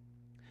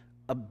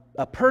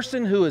 A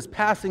person who is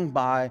passing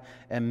by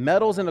and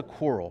meddles in a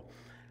quarrel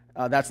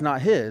that's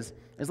not his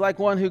is like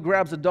one who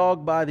grabs a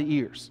dog by the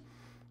ears.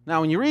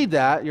 Now, when you read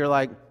that, you're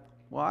like,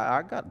 well,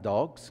 I got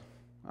dogs.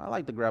 I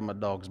like to grab my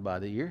dogs by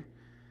the ear.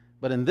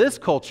 But in this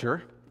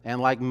culture, and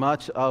like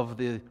much of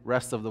the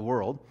rest of the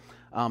world,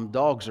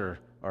 dogs are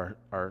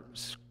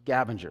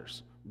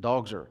scavengers.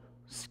 Dogs are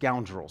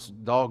scoundrels.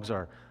 Dogs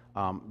are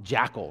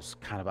jackals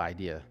kind of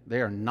idea.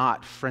 They are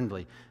not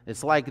friendly.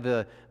 It's like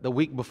the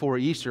week before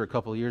Easter a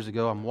couple of years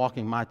ago, I'm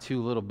walking my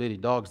two little bitty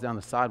dogs down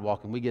the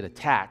sidewalk, and we get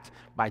attacked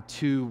by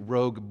two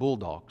rogue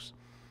bulldogs.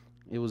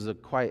 It was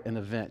quite an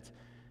event.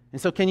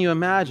 And so can you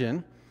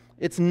imagine?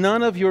 It's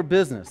none of your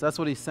business. That's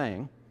what he's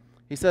saying.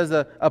 He says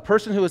a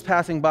person who is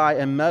passing by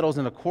and meddles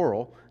in a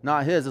quarrel,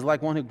 not his, is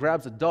like one who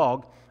grabs a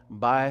dog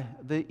by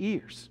the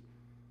ears.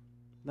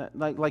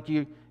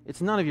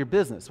 It's none of your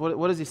business.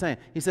 What is he saying?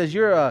 He says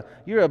you're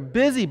a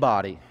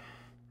busybody.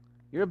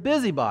 You're a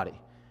busybody.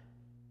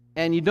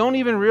 And you don't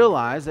even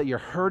realize that you're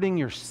hurting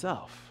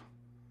yourself.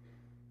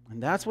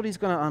 And that's what he's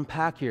going to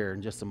unpack here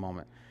in just a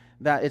moment.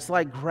 That it's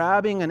like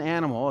grabbing an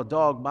animal, a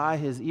dog, by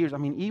his ears. I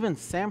mean, even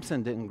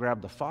Samson didn't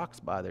grab the fox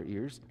by their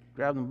ears,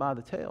 grabbed them by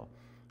the tail.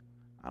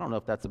 I don't know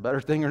if that's a better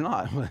thing or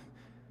not, but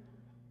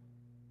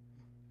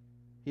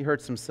he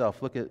hurts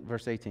himself. Look at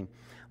verse 18.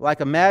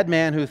 Like a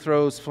madman who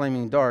throws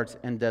flaming darts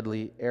and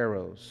deadly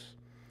arrows.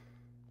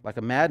 Like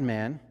a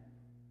madman.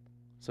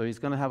 So he's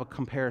going to have a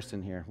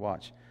comparison here.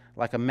 Watch.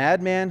 Like a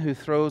madman who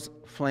throws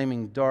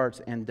flaming darts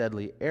and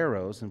deadly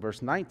arrows. And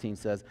verse 19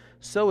 says,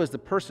 so is the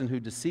person who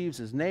deceives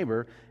his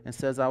neighbor and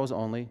says, I was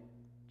only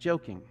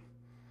joking.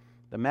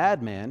 The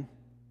madman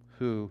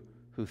who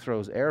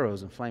throws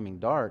arrows and flaming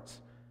darts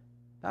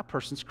that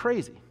person's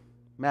crazy.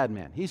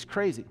 Madman, he's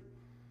crazy.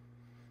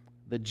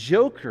 The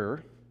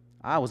joker,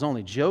 I was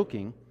only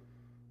joking,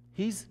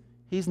 he's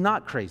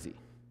not crazy.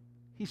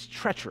 He's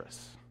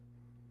treacherous.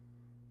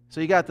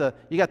 So you got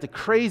the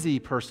crazy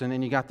person,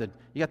 and you got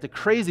the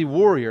crazy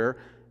warrior,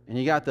 and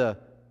you got the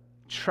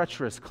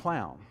treacherous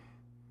clown.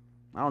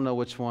 I don't know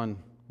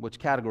which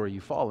category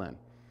you fall in.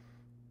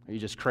 Are you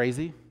just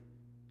crazy?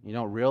 You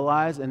don't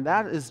realize? And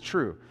that is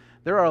true.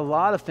 There are a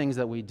lot of things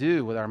that we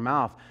do with our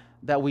mouth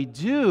that we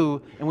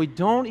do, and we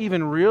don't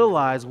even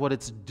realize what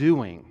it's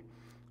doing.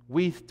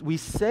 We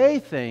say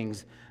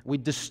things, we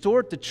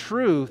distort the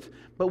truth,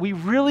 but we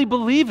really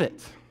believe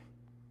it.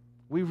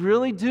 We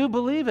really do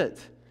believe it.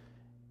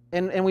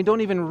 And we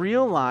don't even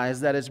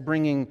realize that it's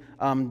bringing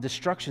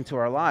destruction to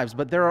our lives.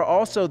 But there are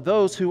also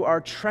those who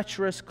are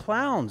treacherous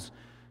clowns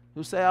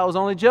who say, I was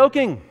only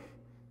joking.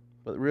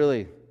 But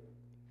really,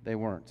 they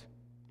weren't.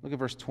 Look at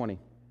verse 20.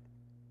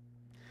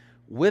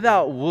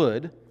 Without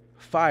wood,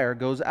 fire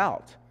goes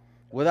out.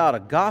 Without a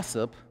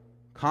gossip,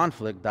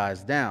 conflict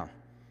dies down.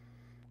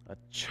 As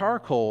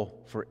charcoal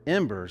for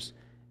embers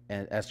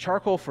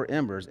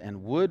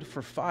and wood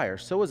for fire,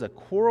 so is a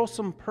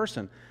quarrelsome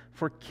person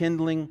for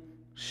kindling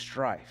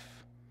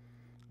strife.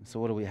 And so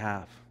what do we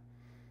have?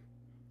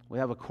 We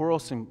have a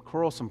quarrelsome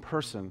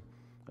person,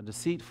 a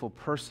deceitful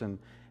person,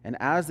 and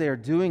as they are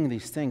doing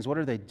these things, what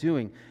are they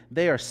doing?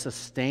 They are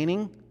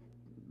sustaining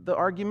the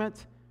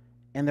argument,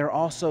 and they're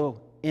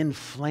also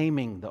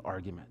inflaming the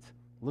argument.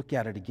 Look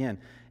at it again.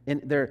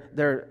 And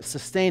they're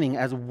sustaining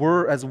as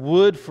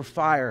wood for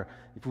fire.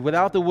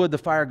 Without the wood, the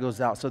fire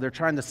goes out. So they're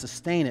trying to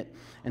sustain it.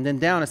 And then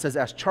down it says,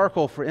 as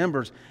charcoal for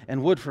embers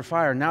and wood for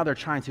fire. Now they're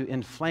trying to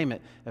inflame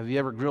it. Have you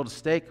ever grilled a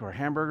steak or a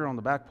hamburger on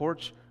the back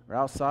porch or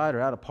outside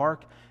or at a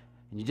park,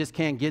 and you just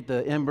can't get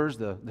the embers,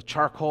 the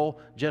charcoal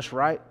just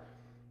right?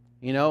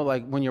 You know,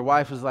 like when your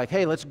wife is like,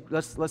 hey, let's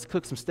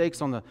cook some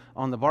steaks on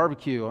the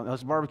barbecue.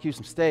 Let's barbecue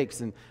some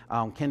steaks. And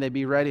can they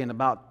be ready in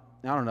about,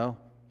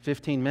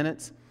 15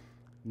 minutes?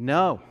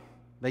 No,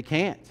 they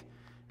can't.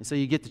 And so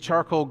you get the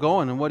charcoal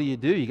going, and what do?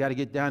 You got to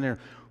get down there.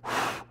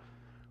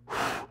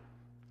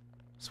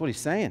 That's what he's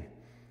saying.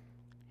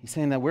 He's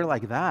saying that we're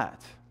like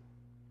that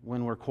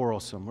when we're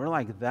quarrelsome. We're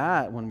like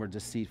that when we're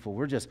deceitful.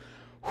 We're just,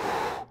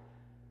 but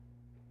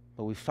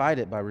we fight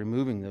it by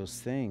removing those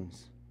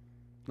things.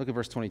 Look at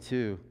verse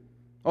 22.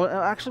 Oh,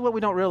 actually, what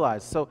we don't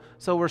realize.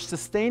 So we're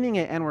sustaining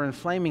it and we're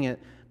inflaming it,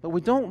 but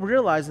we don't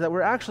realize that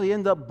we're actually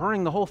end up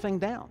burning the whole thing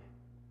down.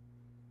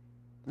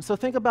 And so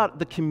think about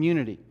the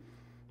community.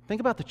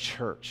 Think about the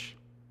church.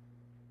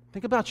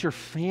 Think about your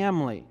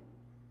family.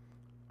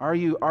 Are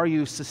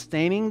you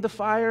sustaining the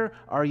fire?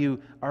 Are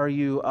you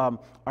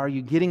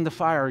getting the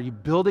fire? Are you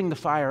building the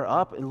fire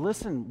up? And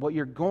listen, what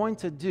you're going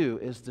to do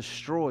is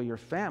destroy your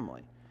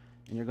family.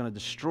 And you're going to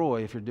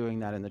destroy, if you're doing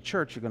that in the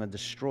church, you're going to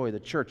destroy the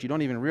church. You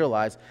don't even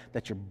realize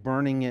that you're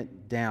burning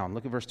it down.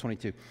 Look at verse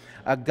 22.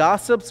 A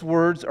gossip's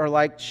words are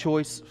like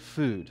choice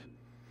food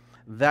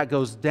that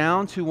goes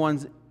down to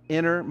one's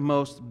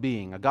innermost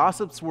being. A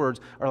gossip's words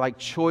are like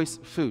choice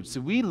food.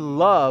 So we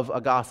love a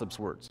gossip's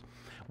words.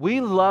 We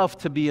love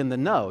to be in the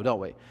know, don't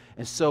we?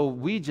 And so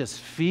we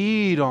just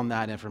feed on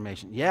that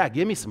information. Yeah,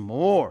 give me some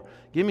more.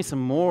 Give me some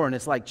more. And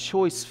it's like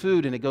choice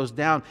food, and it goes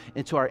down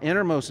into our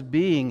innermost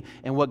being,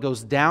 and what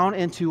goes down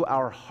into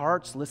our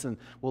hearts, listen,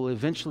 will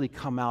eventually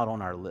come out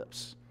on our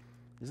lips.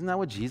 Isn't that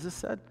what Jesus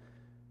said?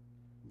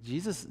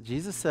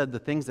 Jesus said the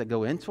things that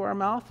go into our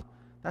mouth,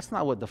 that's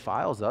not what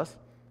defiles us.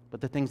 But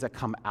the things that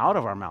come out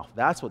of our mouth,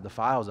 that's what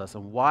defiles us.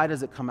 And why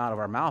does it come out of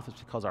our mouth? It's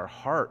because our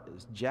heart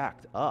is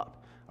jacked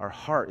up. Our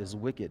heart is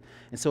wicked.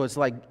 And so it's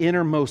like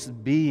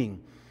innermost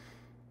being.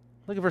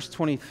 Look at verse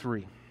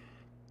 23.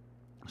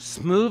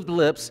 Smooth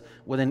lips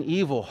with an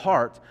evil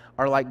heart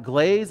are like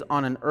glaze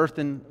on an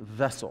earthen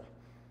vessel.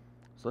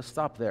 So let's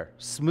stop there.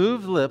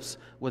 Smooth lips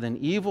with an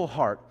evil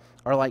heart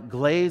are like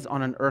glaze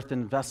on an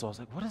earthen vessel. I was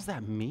like, what does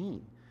that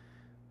mean?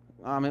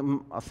 I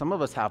mean, some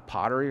of us have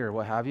pottery or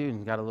what have you,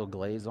 and got a little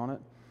glaze on it.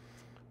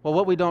 Well,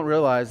 what we don't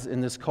realize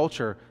in this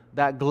culture,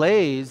 that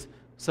glaze,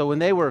 so when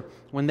they were,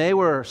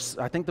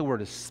 I think the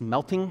word is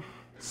smelting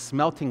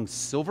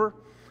silver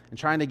and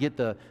trying to get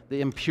the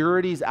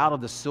impurities out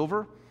of the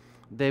silver,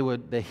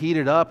 they heat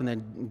it up and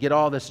then get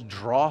all this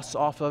dross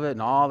off of it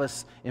and all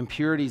this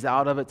impurities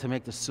out of it to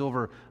make the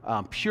silver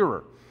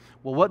purer.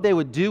 Well, what they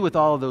would do with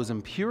all of those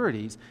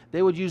impurities,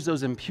 they would use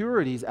those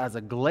impurities as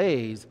a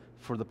glaze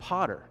for the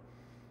potter.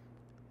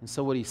 And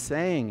so what he's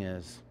saying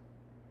is,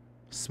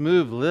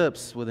 smooth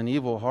lips with an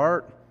evil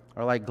heart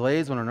are like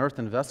glaze on an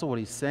earthen vessel. What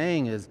he's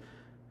saying is,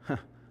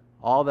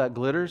 all that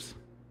glitters,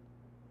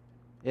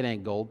 it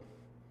ain't gold.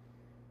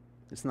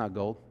 It's not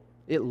gold.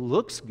 It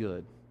looks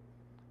good.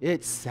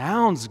 It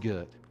sounds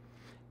good.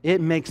 It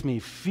makes me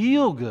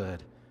feel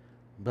good,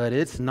 but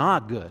it's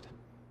not good.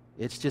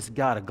 It's just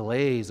got a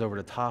glaze over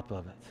the top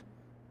of it.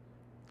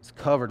 It's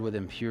covered with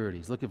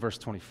impurities. Look at verse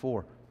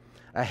 24.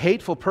 A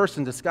hateful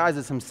person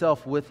disguises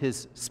himself with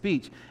his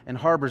speech and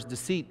harbors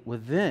deceit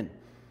within.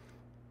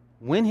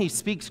 When he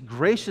speaks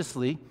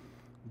graciously,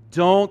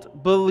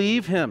 don't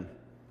believe him.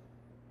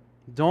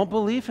 Don't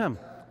believe him,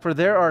 for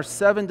there are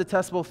 7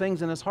 detestable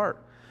things in his heart.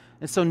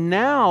 And so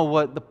now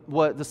what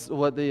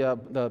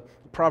the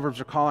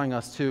Proverbs are calling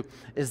us to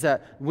is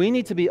that we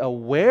need to be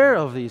aware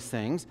of these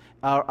things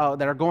that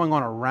are going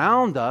on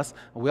around us.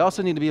 We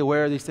also need to be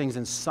aware of these things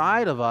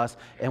inside of us,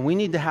 and we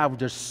need to have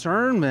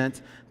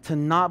discernment to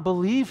not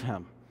believe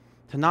him,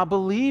 to not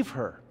believe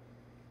her.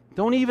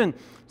 Don't even,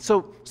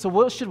 so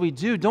what should we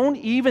do? Don't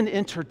even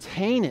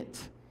entertain it.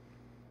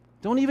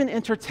 Don't even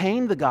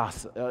entertain the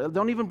gossip.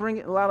 Don't even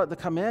allow it to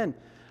come in.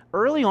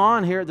 Early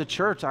on here at the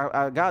church,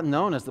 I got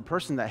known as the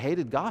person that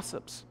hated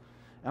gossips.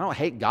 I don't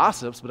hate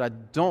gossips, but I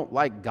don't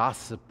like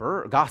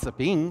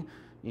gossiping,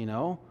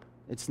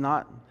 It's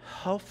not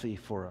healthy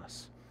for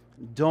us.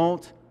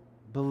 Don't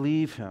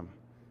believe him.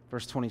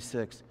 Verse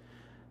 26.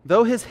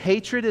 Though his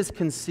hatred is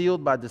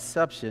concealed by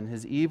deception,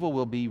 his evil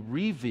will be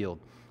revealed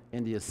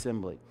in the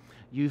assembly.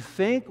 You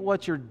think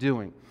what you're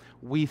doing.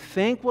 We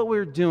think what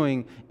we're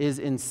doing is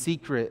in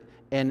secret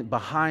and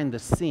behind the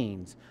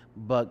scenes,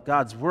 but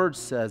God's word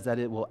says that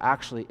it will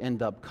actually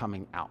end up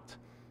coming out.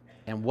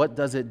 And what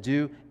does it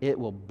do? It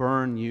will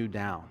burn you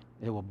down.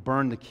 It will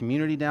burn the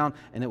community down,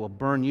 and it will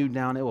burn you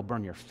down. It will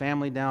burn your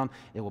family down.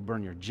 It will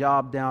burn your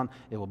job down.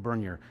 It will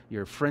burn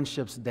your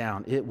friendships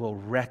down. It will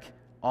wreck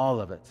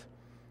all of it.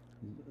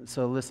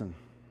 So listen,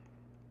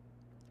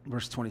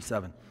 verse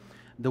 27.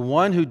 The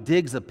one who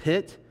digs a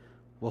pit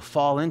will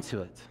fall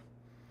into it,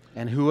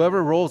 and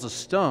whoever rolls a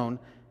stone,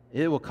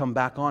 it will come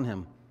back on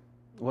him.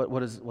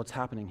 What's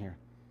happening here?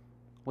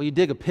 Well, you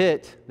dig a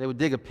pit. They would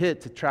dig a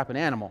pit to trap an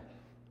animal,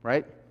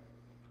 right?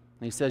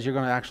 And he says you're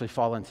going to actually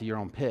fall into your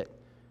own pit.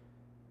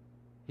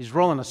 He's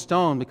rolling a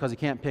stone because he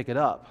can't pick it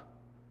up.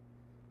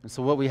 And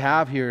so what we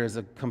have here is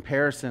a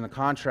comparison, a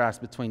contrast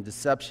between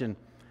deception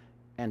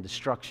and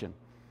destruction.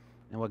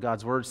 And what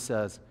God's word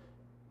says,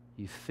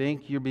 you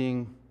think you're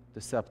being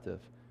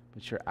deceptive,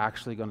 but you're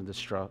actually going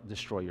to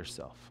destroy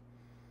yourself.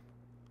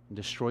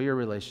 Destroy your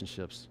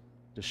relationships.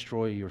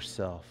 Destroy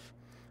yourself.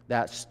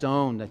 That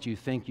stone that you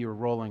think you're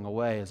rolling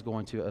away is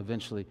going to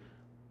eventually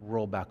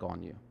roll back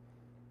on you.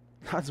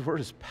 God's word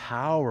is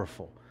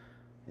powerful.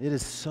 It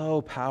is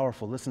so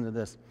powerful. Listen to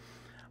this.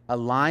 A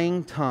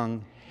lying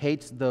tongue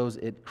hates those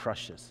it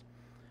crushes,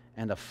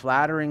 and a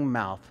flattering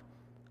mouth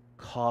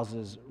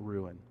causes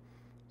ruin.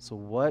 So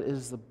what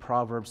is the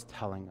Proverbs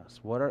telling us?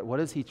 What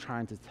is he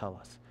trying to tell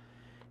us?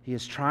 He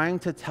is trying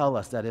to tell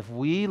us that if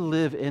we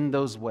live in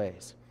those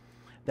ways,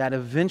 that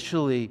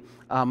eventually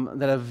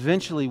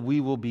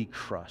we will be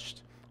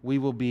crushed. We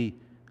will be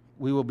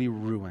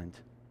ruined.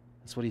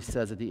 That's what he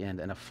says at the end.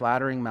 And a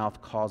flattering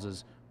mouth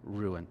causes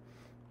ruin.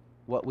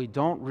 What we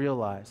don't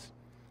realize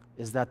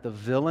is that the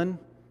villain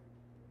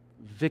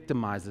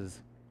victimizes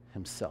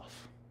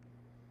himself.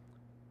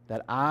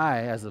 That I,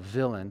 as a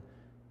villain,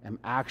 am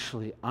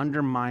actually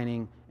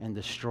undermining and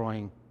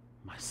destroying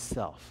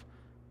myself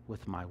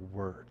with my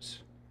words.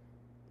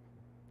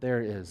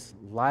 There is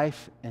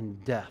life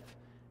and death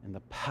in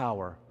the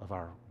power of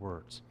our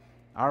words.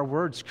 Our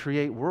words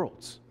create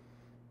worlds.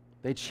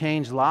 They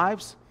change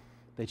lives,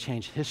 they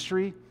change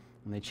history,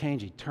 and they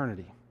change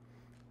eternity.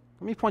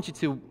 Let me point you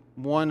to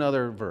one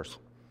other verse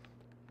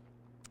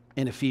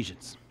in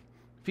Ephesians.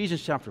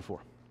 Ephesians chapter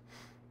 4.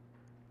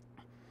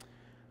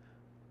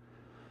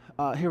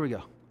 Here we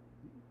go.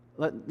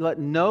 Let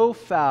no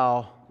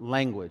foul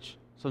language.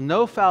 So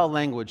no foul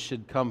language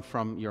should come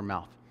from your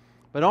mouth,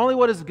 but only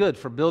what is good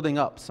for building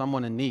up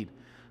someone in need,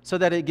 so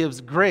that it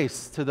gives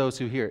grace to those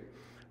who hear it.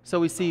 So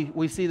we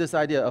see this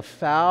idea of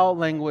foul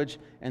language,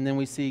 and then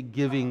we see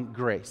giving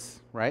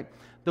grace, right?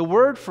 The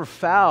word for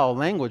foul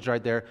language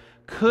right there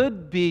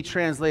could be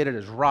translated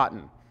as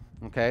rotten,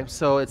 okay?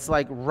 So it's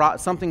like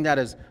something that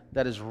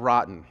is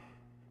rotten.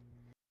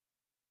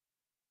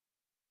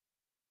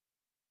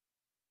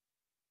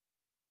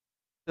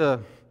 I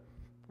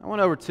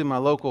went over to my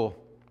local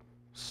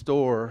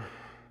store,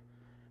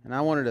 and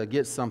I wanted to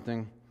get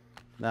something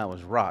that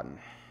was rotten.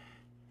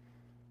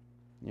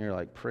 And you're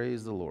like,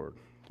 praise the Lord.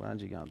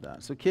 Glad you got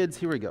that. So kids,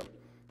 here we go.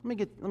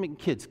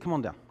 Kids, come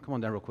on down. Come on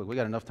down real quick. We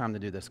got enough time to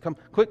do this. Come,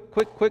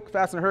 quick,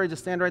 fast and hurry.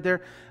 Just stand right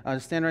there.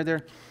 Just stand right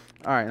there.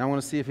 All right, and I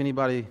want to see if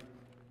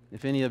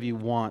any of you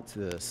want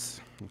this.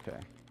 Okay.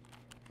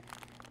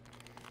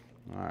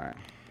 All right.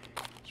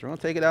 So we're going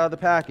to take it out of the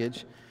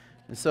package.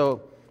 And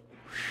so,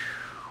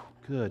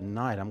 good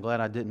night. I'm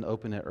glad I didn't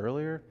open it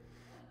earlier.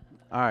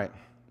 All right.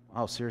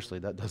 Oh, seriously,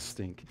 that does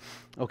stink.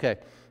 Okay.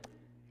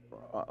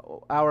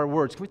 Our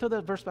words. Can we throw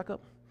that verse back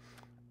up?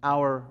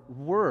 Our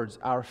words,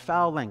 our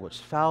foul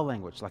language,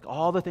 like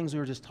all the things we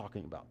were just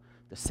talking about.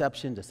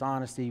 Deception,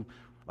 dishonesty,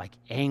 like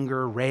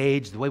anger,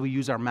 rage, the way we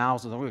use our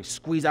mouths, the way we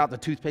squeeze out the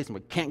toothpaste and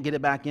we can't get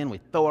it back in. We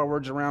throw our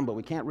words around, but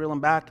we can't reel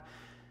them back.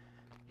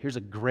 Here's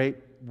a great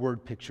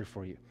word picture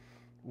for you.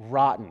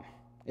 Rotten.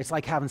 It's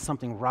like having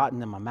something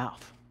rotten in my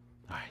mouth.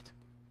 All right.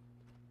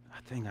 I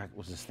think I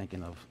was just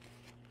thinking of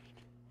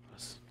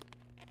this.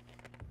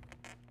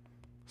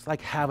 It's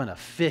like having a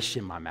fish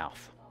in my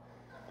mouth.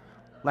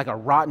 Like a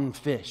rotten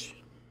fish.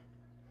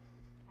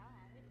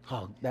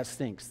 Oh, that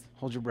stinks.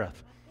 Hold your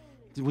breath.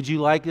 Would you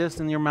like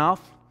this in your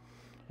mouth?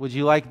 Would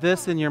you like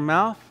this in your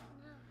mouth?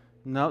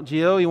 No.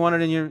 Gio, you want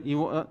it in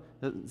your...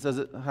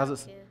 how's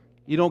it?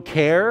 You don't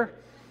care?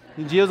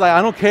 And Gio's like,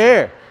 I don't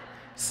care.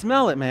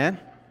 Smell it, man.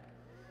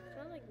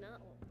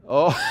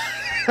 Oh.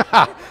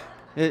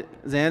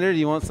 Xander, do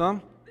you want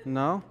some?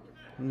 No?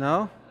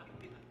 No?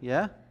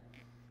 Yeah?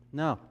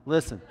 No.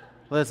 Listen.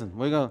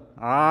 We're going,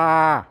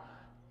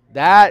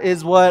 That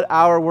is what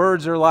our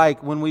words are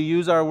like when we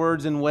use our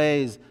words in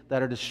ways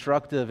that are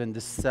destructive and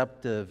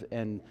deceptive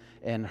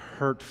and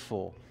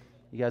hurtful.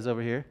 You guys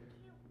over here?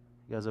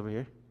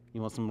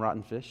 You want some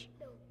rotten fish?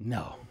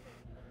 No.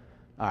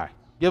 All right.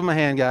 Give them a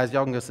hand, guys.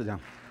 Y'all can go sit down.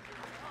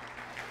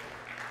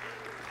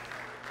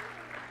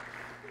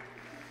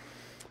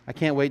 I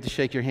can't wait to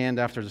shake your hand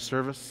after the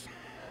service.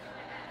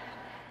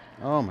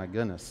 Oh, my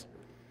goodness.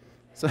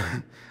 So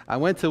I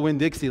went to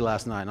Winn-Dixie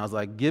last night, and I was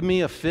like, give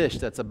me a fish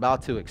that's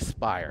about to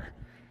expire,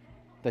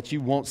 that you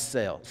won't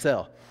sell.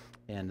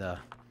 And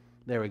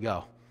there we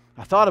go.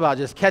 I thought about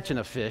just catching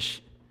a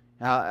fish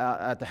out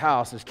at the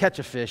house, just catch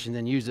a fish and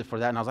then use it for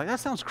that. And I was like, that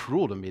sounds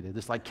cruel to me to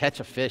just like catch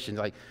a fish and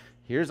like,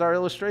 here's our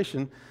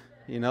illustration.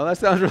 You know, that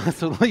sounds really,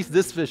 so at least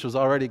this fish was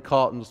already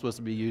caught and was supposed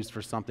to be used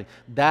for something.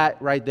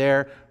 That right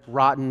there,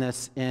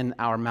 rottenness in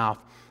our mouth.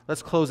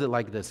 Let's close it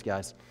like this,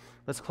 guys.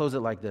 Let's close it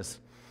like this.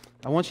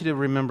 I want you to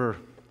remember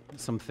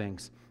some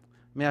things.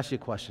 Let me ask you a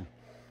question.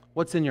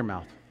 What's in your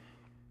mouth?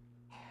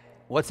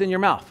 What's in your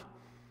mouth?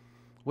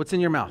 What's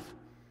in your mouth?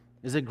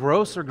 Is it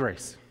gross or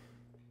grace?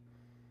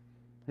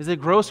 Is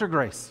it gross or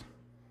grace?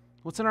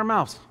 What's in our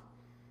mouths?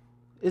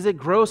 Is it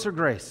gross or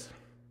grace?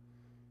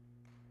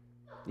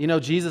 You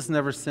know, Jesus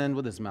never sinned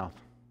with his mouth.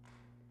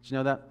 Did you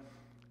know that?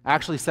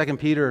 Actually, 1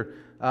 Peter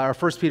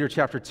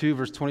chapter 2,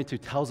 verse 22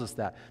 tells us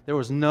that. There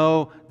was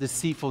no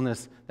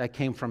deceitfulness that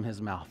came from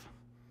his mouth.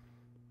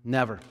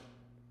 Never.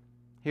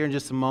 Here in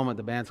just a moment,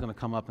 the band's going to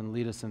come up and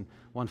lead us in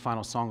one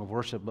final song of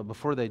worship. But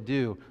before they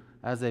do,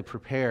 as they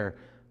prepare,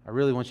 I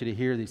really want you to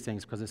hear these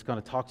things because it's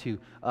going to talk to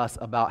us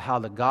about how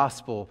the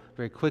gospel,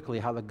 very quickly,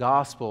 how the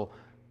gospel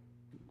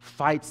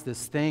fights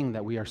this thing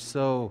that we are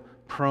so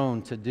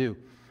prone to do.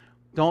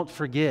 Don't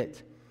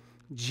forget,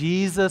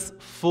 Jesus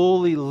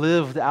fully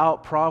lived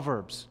out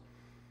Proverbs.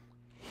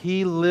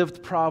 He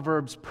lived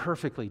Proverbs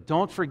perfectly.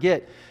 Don't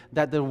forget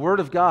that the Word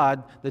of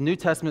God, the New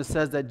Testament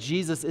says that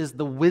Jesus is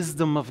the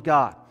wisdom of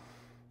God.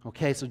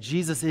 Okay, so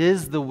Jesus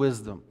is the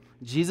wisdom.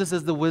 Jesus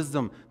is the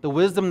wisdom. The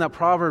wisdom that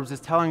Proverbs is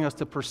telling us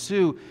to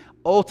pursue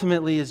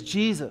ultimately is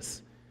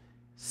Jesus.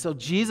 So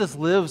Jesus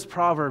lives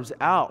Proverbs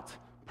out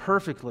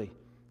perfectly.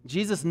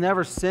 Jesus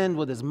never sinned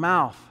with his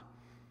mouth.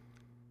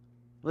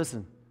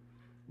 Listen,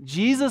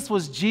 Jesus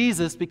was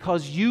Jesus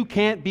because you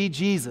can't be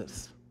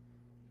Jesus.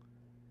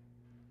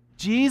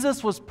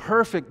 Jesus was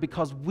perfect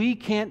because we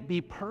can't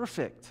be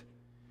perfect.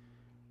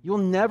 You'll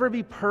never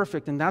be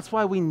perfect, and that's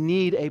why we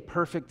need a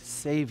perfect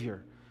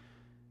Savior.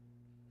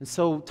 And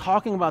so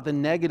talking about the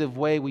negative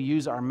way we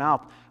use our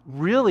mouth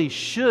really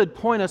should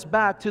point us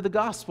back to the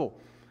gospel,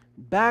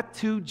 back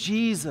to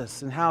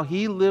Jesus and how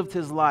he lived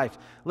his life.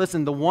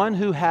 Listen, the one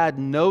who had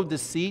no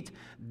deceit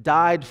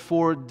died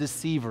for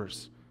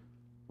deceivers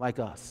like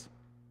us.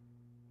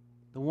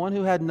 The one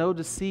who had no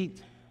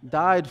deceit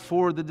died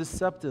for the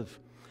deceptive.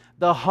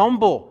 The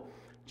humble.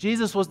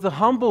 Jesus was the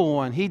humble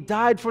one. He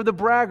died for the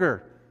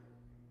bragger.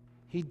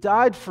 He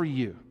died for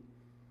you.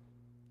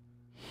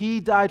 He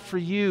died for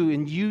you,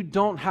 and you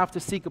don't have to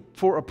seek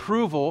for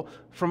approval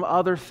from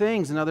other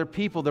things and other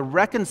people. The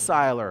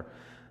reconciler,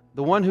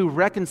 the one who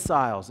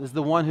reconciles, is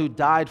the one who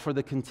died for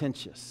the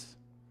contentious.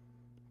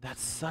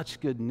 That's such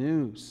good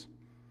news.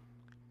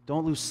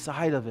 Don't lose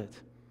sight of it.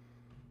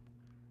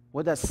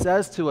 What that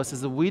says to us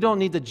is that we don't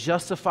need to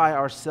justify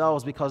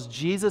ourselves because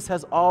Jesus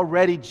has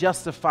already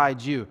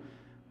justified you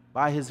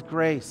by his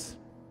grace.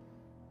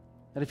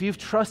 That if you've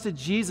trusted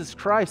Jesus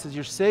Christ as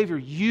your Savior,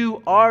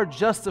 you are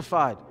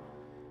justified.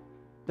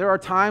 There are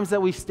times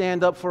that we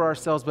stand up for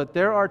ourselves, but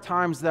there are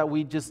times that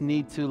we just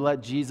need to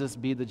let Jesus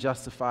be the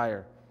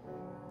justifier.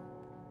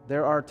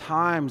 There are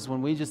times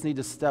when we just need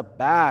to step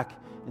back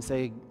and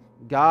say,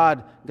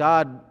 God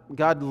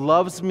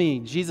loves me.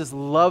 Jesus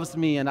loves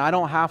me, and I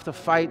don't have to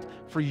fight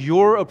for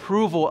your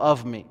approval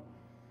of me.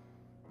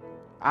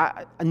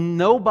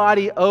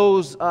 Nobody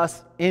owes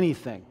us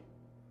anything.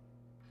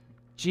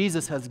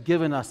 Jesus has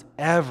given us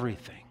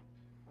everything.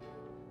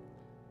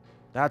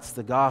 That's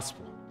the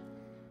gospel.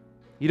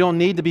 You don't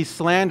need to be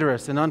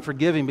slanderous and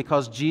unforgiving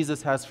because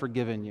Jesus has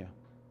forgiven you.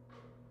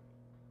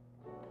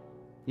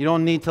 You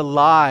don't need to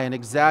lie and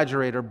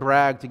exaggerate or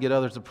brag to get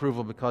others'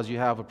 approval because you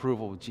have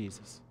approval with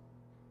Jesus.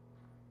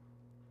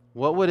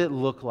 What would it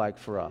look like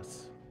for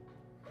us?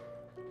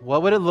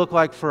 What would it look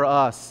like for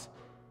us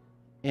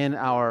in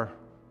our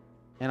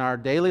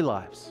daily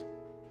lives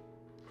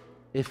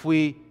if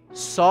we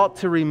sought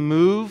to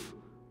remove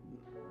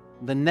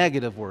the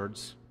negative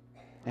words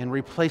and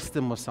replace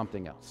them with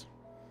something else?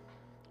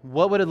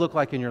 What would it look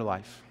like in your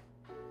life?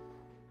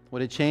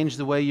 Would it change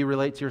the way you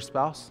relate to your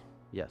spouse?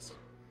 Yes.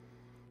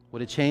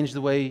 Would it change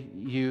the way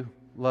you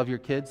love your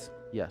kids?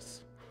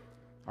 Yes.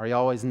 Are you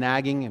always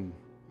nagging and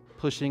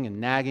pushing and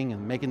nagging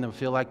and making them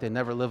feel like they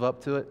never live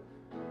up to it,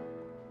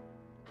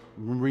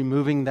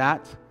 removing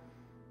that,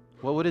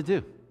 what would it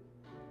do?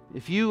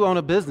 If you own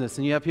a business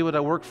and you have people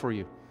that work for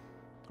you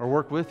or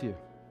work with you,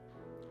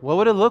 what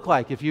would it look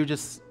like if you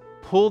just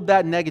pulled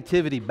that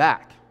negativity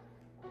back?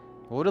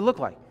 What would it look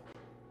like?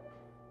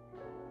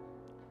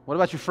 What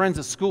about your friends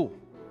at school?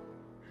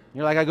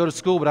 You're like, I go to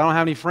school, but I don't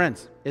have any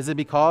friends. Is it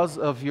because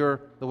of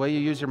the way you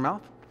use your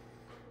mouth?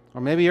 Or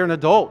maybe you're an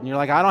adult and you're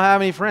like, I don't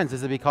have any friends.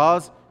 Is it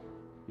because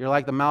you're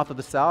like the mouth of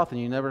the South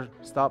and you never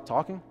stop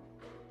talking?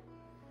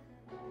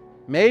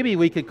 Maybe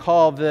we could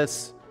call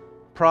this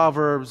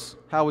Proverbs,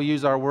 how we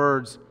use our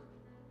words,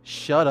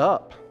 shut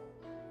up.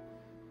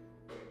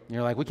 And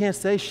you're like, we can't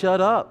say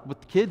shut up with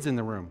the kids in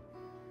the room.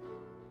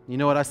 You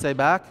know what I say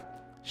back?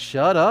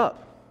 Shut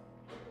up.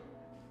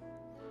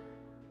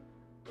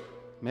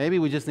 Maybe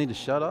we just need to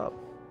shut up.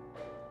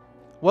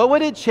 What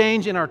would it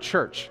change in our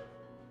church?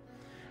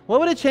 What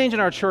would it change in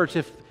our church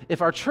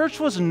if our church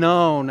was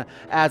known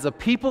as a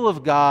people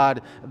of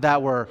God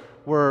that were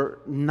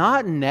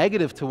not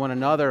negative to one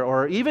another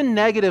or even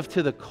negative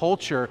to the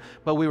culture,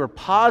 but we were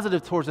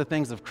positive towards the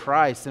things of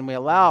Christ and we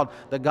allowed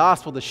the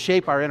gospel to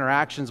shape our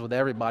interactions with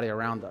everybody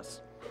around us?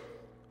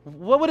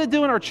 What would it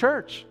do in our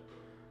church?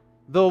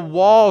 The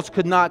walls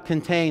could not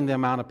contain the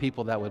amount of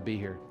people that would be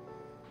here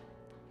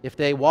if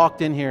they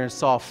walked in here and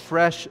saw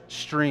fresh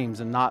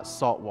streams and not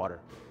salt water.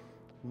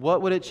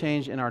 What would it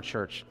change in our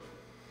church?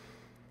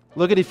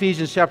 Look at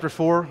Ephesians chapter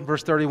 4,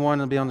 verse 31,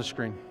 it'll be on the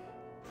screen.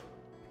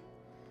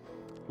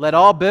 Let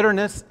all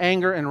bitterness,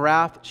 anger, and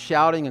wrath,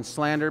 shouting, and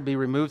slander be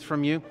removed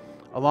from you,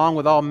 along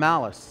with all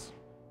malice.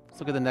 Let's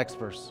look at the next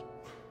verse.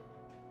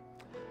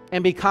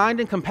 And be kind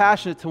and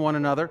compassionate to one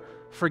another,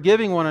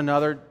 forgiving one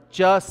another,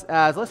 just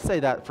as, let's say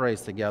that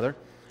phrase together,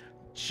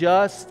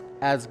 just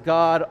as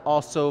God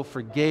also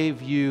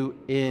forgave you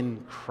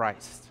in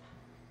Christ.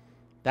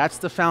 That's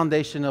the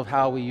foundation of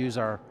how we use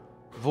our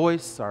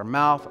voice, our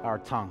mouth, our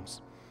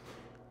tongues.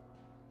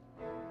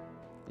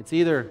 It's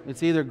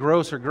either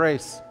gross or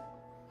grace.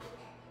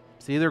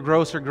 It's either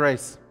gross or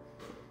grace.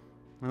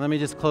 And let me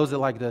just close it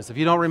like this. If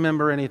you don't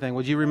remember anything,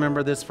 would you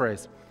remember this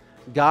phrase?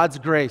 God's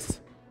grace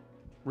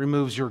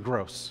removes your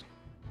gross.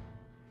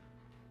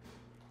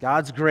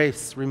 God's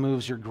grace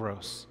removes your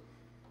gross.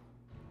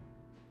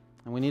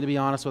 And we need to be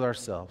honest with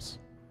ourselves.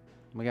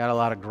 We got a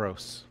lot of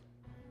gross.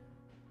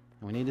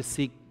 And we need to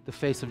seek the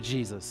face of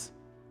Jesus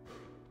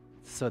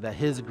so that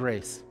His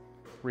grace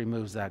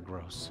removes that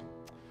gross.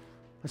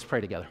 Let's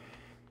pray together.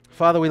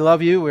 Father, we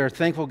love you. We are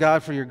thankful,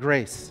 God, for your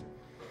grace.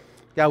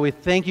 God, we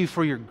thank you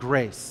for your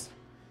grace.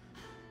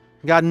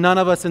 God, none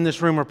of us in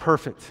this room are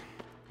perfect.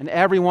 And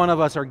every one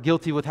of us are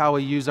guilty with how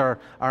we use our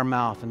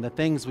mouth and the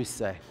things we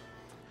say.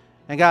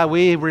 And God,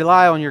 we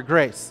rely on your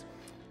grace.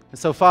 And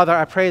so, Father,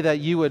 I pray that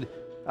you would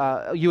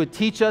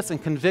teach us and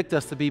convict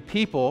us to be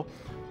people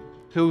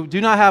who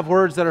do not have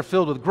words that are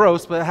filled with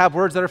gross, but have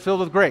words that are filled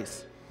with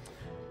grace.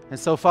 And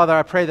so, Father,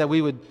 I pray that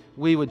we would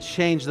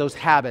change those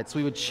habits.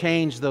 We would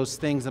change those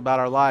things about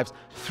our lives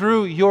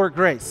through your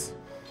grace,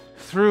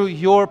 through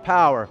your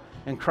power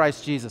in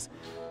Christ Jesus.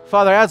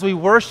 Father, as we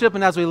worship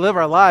and as we live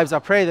our lives, I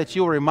pray that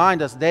you will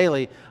remind us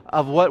daily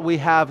of what we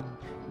have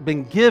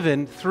been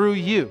given through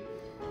you.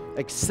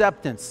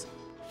 Acceptance,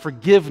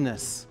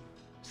 forgiveness,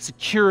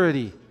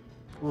 security,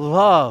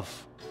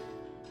 love.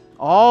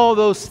 All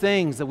those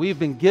things that we've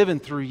been given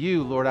through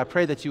you, Lord, I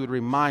pray that you would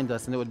remind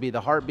us and it would be the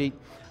heartbeat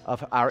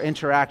of our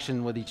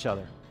interaction with each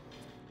other.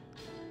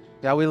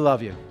 God, we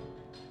love you.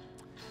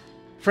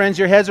 Friends,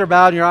 your heads are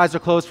bowed and your eyes are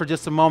closed for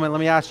just a moment. Let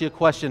me ask you a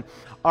question.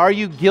 Are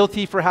you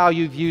guilty for how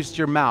you've used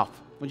your mouth?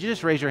 Would you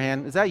just raise your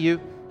hand? Is that you?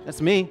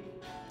 That's me.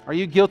 Are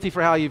you guilty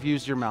for how you've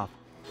used your mouth?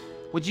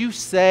 Would you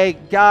say,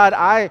 God,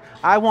 I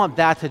want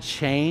that to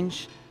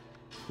change?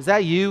 Is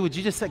that you? Would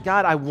you just say,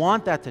 God, I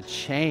want that to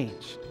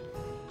change?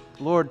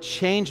 Lord,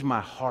 change my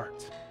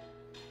heart.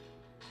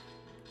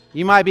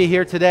 You might be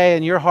here today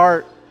and your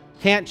heart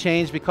can't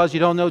change because you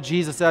don't know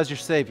Jesus as your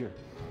Savior.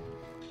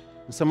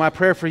 And so my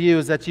prayer for you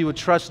is that you would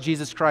trust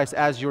Jesus Christ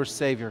as your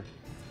Savior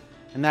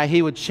and that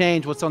He would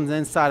change what's on the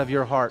inside of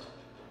your heart.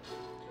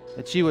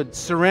 That you would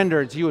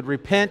surrender, that you would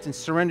repent and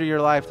surrender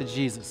your life to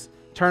Jesus.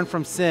 Turn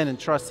from sin and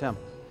trust Him.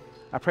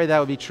 I pray that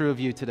would be true of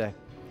you today.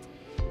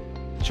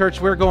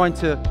 Church, we're going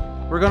to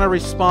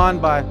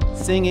respond by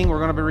singing. We're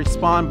going to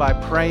respond by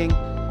praying.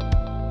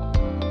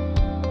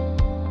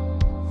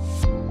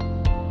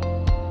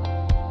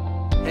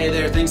 Hey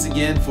there, thanks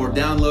again for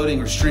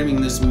downloading or streaming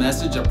this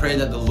message. I pray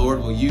that the Lord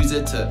will use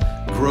it to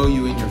grow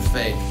you in your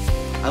faith.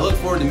 I look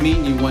forward to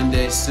meeting you one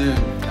day soon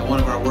at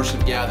one of our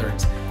worship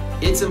gatherings.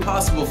 It's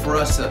impossible for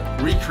us to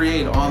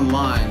recreate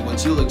online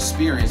what you'll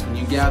experience when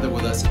you gather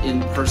with us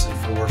in person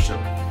for worship.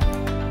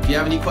 If you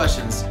have any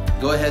questions,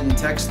 go ahead and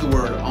text the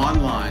word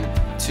online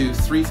to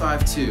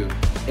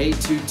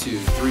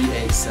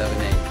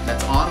 352-822-3878.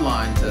 That's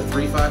online to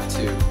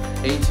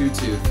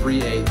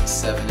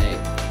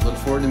 352-822-3878. Look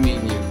forward to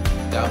meeting you.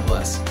 God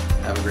bless.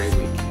 Have a great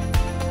week.